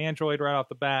iPhone and Android right off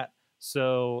the bat.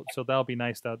 So that'll be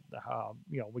nice that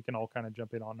we can all kind of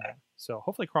jump in on that. So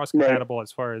hopefully cross compatible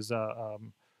as far as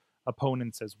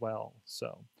opponents as well.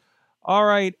 So, all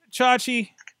right, Chachi,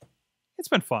 it's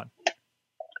been fun.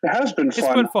 It has been fun.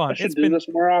 It's been fun. I should do this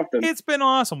more often. It's been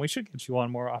awesome. We should get you on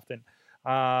more often.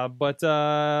 But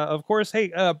of course,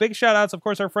 hey, big shout outs. Of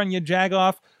course, our friend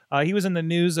Yajagoff. He was in the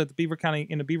news at the Beaver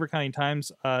County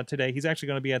Times today. He's actually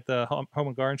going to be at the Home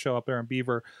and Garden Show up there in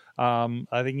Beaver.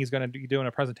 I think he's going to be doing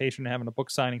a presentation and having a book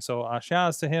signing. So shout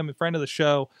outs to him, a friend of the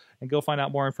show, and go find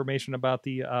out more information about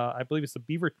the I believe it's the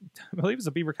Beaver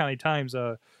County Times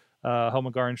Home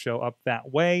and Garden Show up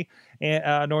that way,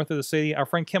 and north of the city. Our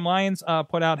friend Kim Lyons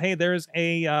put out, hey, there's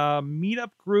a meetup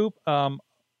group,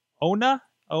 ONA.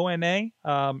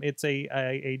 It's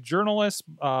a journalist,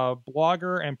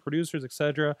 blogger, and producers,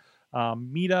 etc.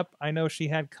 Meetup. I know she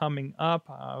had coming up.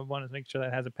 I want to make sure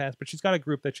that hasn't passed, but she's got a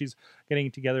group that she's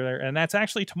getting together there, and that's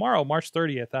actually tomorrow, March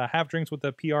 30th. Have drinks with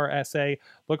the PRSA.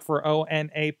 Look for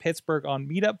ONA Pittsburgh on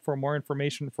Meetup for more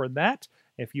information for that,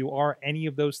 if you are any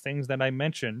of those things that I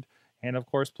mentioned. And of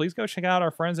course, please go check out our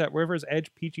friends at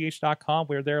riversedgepgh.com.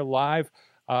 We're there live,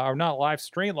 or not live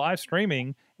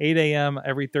streaming 8 a.m.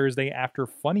 every Thursday after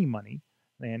Funny Money.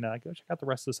 And go check out the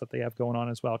rest of the stuff they have going on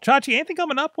as well. Chachi, anything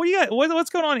coming up? What do you got? What's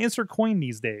going on in Insert Coin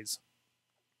these days?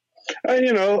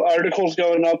 Articles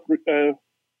going up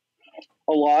a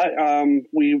lot.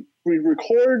 We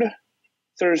record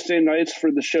Thursday nights for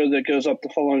the show that goes up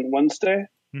the following Wednesday.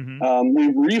 Mm-hmm. We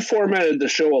reformatted the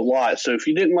show a lot, so if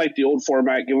you didn't like the old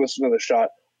format, give us another shot.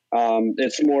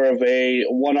 It's more of a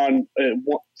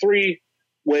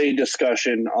three-way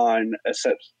discussion on a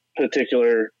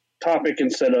particular topic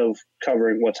instead of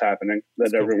covering what's happening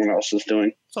that everyone else is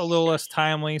doing. It's a little less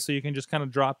timely, so you can just kind of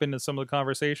drop into some of the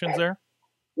conversations there.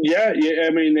 Yeah. I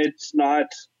mean, it's not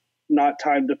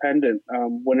time dependent.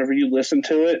 Whenever you listen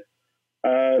to it,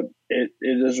 it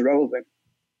is relevant.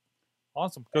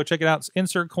 Awesome. Go check it out. It's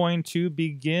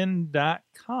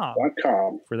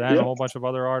insertcointobegin.com for that and a whole bunch of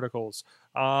other articles.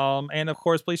 And of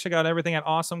course, please check out everything at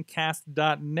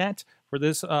awesomecast.net for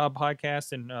this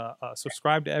podcast, and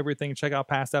subscribe to everything. Check out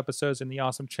past episodes in the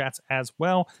Awesome Chats as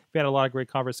well. We've had a lot of great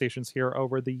conversations here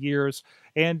over the years.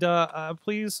 And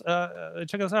please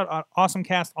check us out on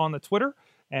AwesomeCast on the Twitter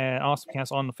and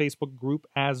AwesomeCast on the Facebook group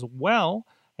as well.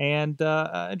 And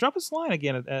drop us a line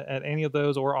again at any of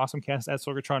those, or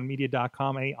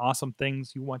awesomecast@sorgatronmedia.com. Any awesome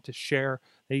things you want to share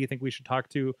that you think we should talk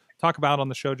about on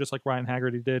the show, just like Ryan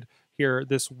Haggerty did here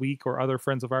this week, or other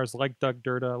friends of ours like Doug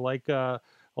Durda,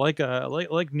 like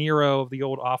Nero of the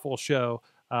old awful show,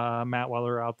 Matt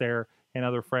Weller out there, and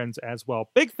other friends as well.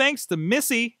 Big thanks to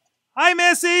Missy. Hi,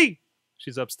 Missy.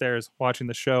 She's upstairs watching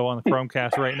the show on the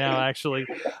Chromecast right now, actually.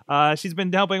 She's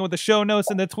been helping with the show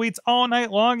notes and the tweets all night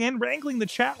long, and wrangling the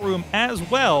chat room as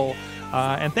well.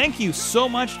 And thank you so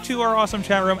much to our awesome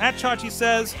chat room at Chachi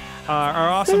Says, our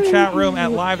awesome chat room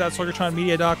at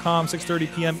live.sorgatronmedia.com,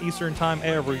 6:30 p.m. Eastern Time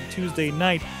every Tuesday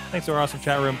night. Thanks to our awesome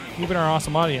chat room. You've been our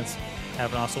awesome audience.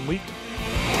 Have an awesome week.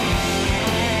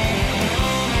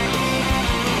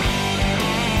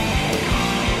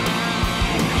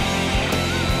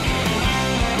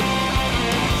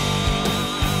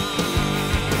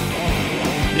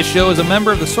 This show is a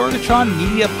member of the Sorgatron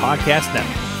Media Podcast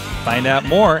Network. Find out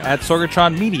more at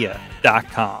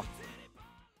sorgatronmedia.com.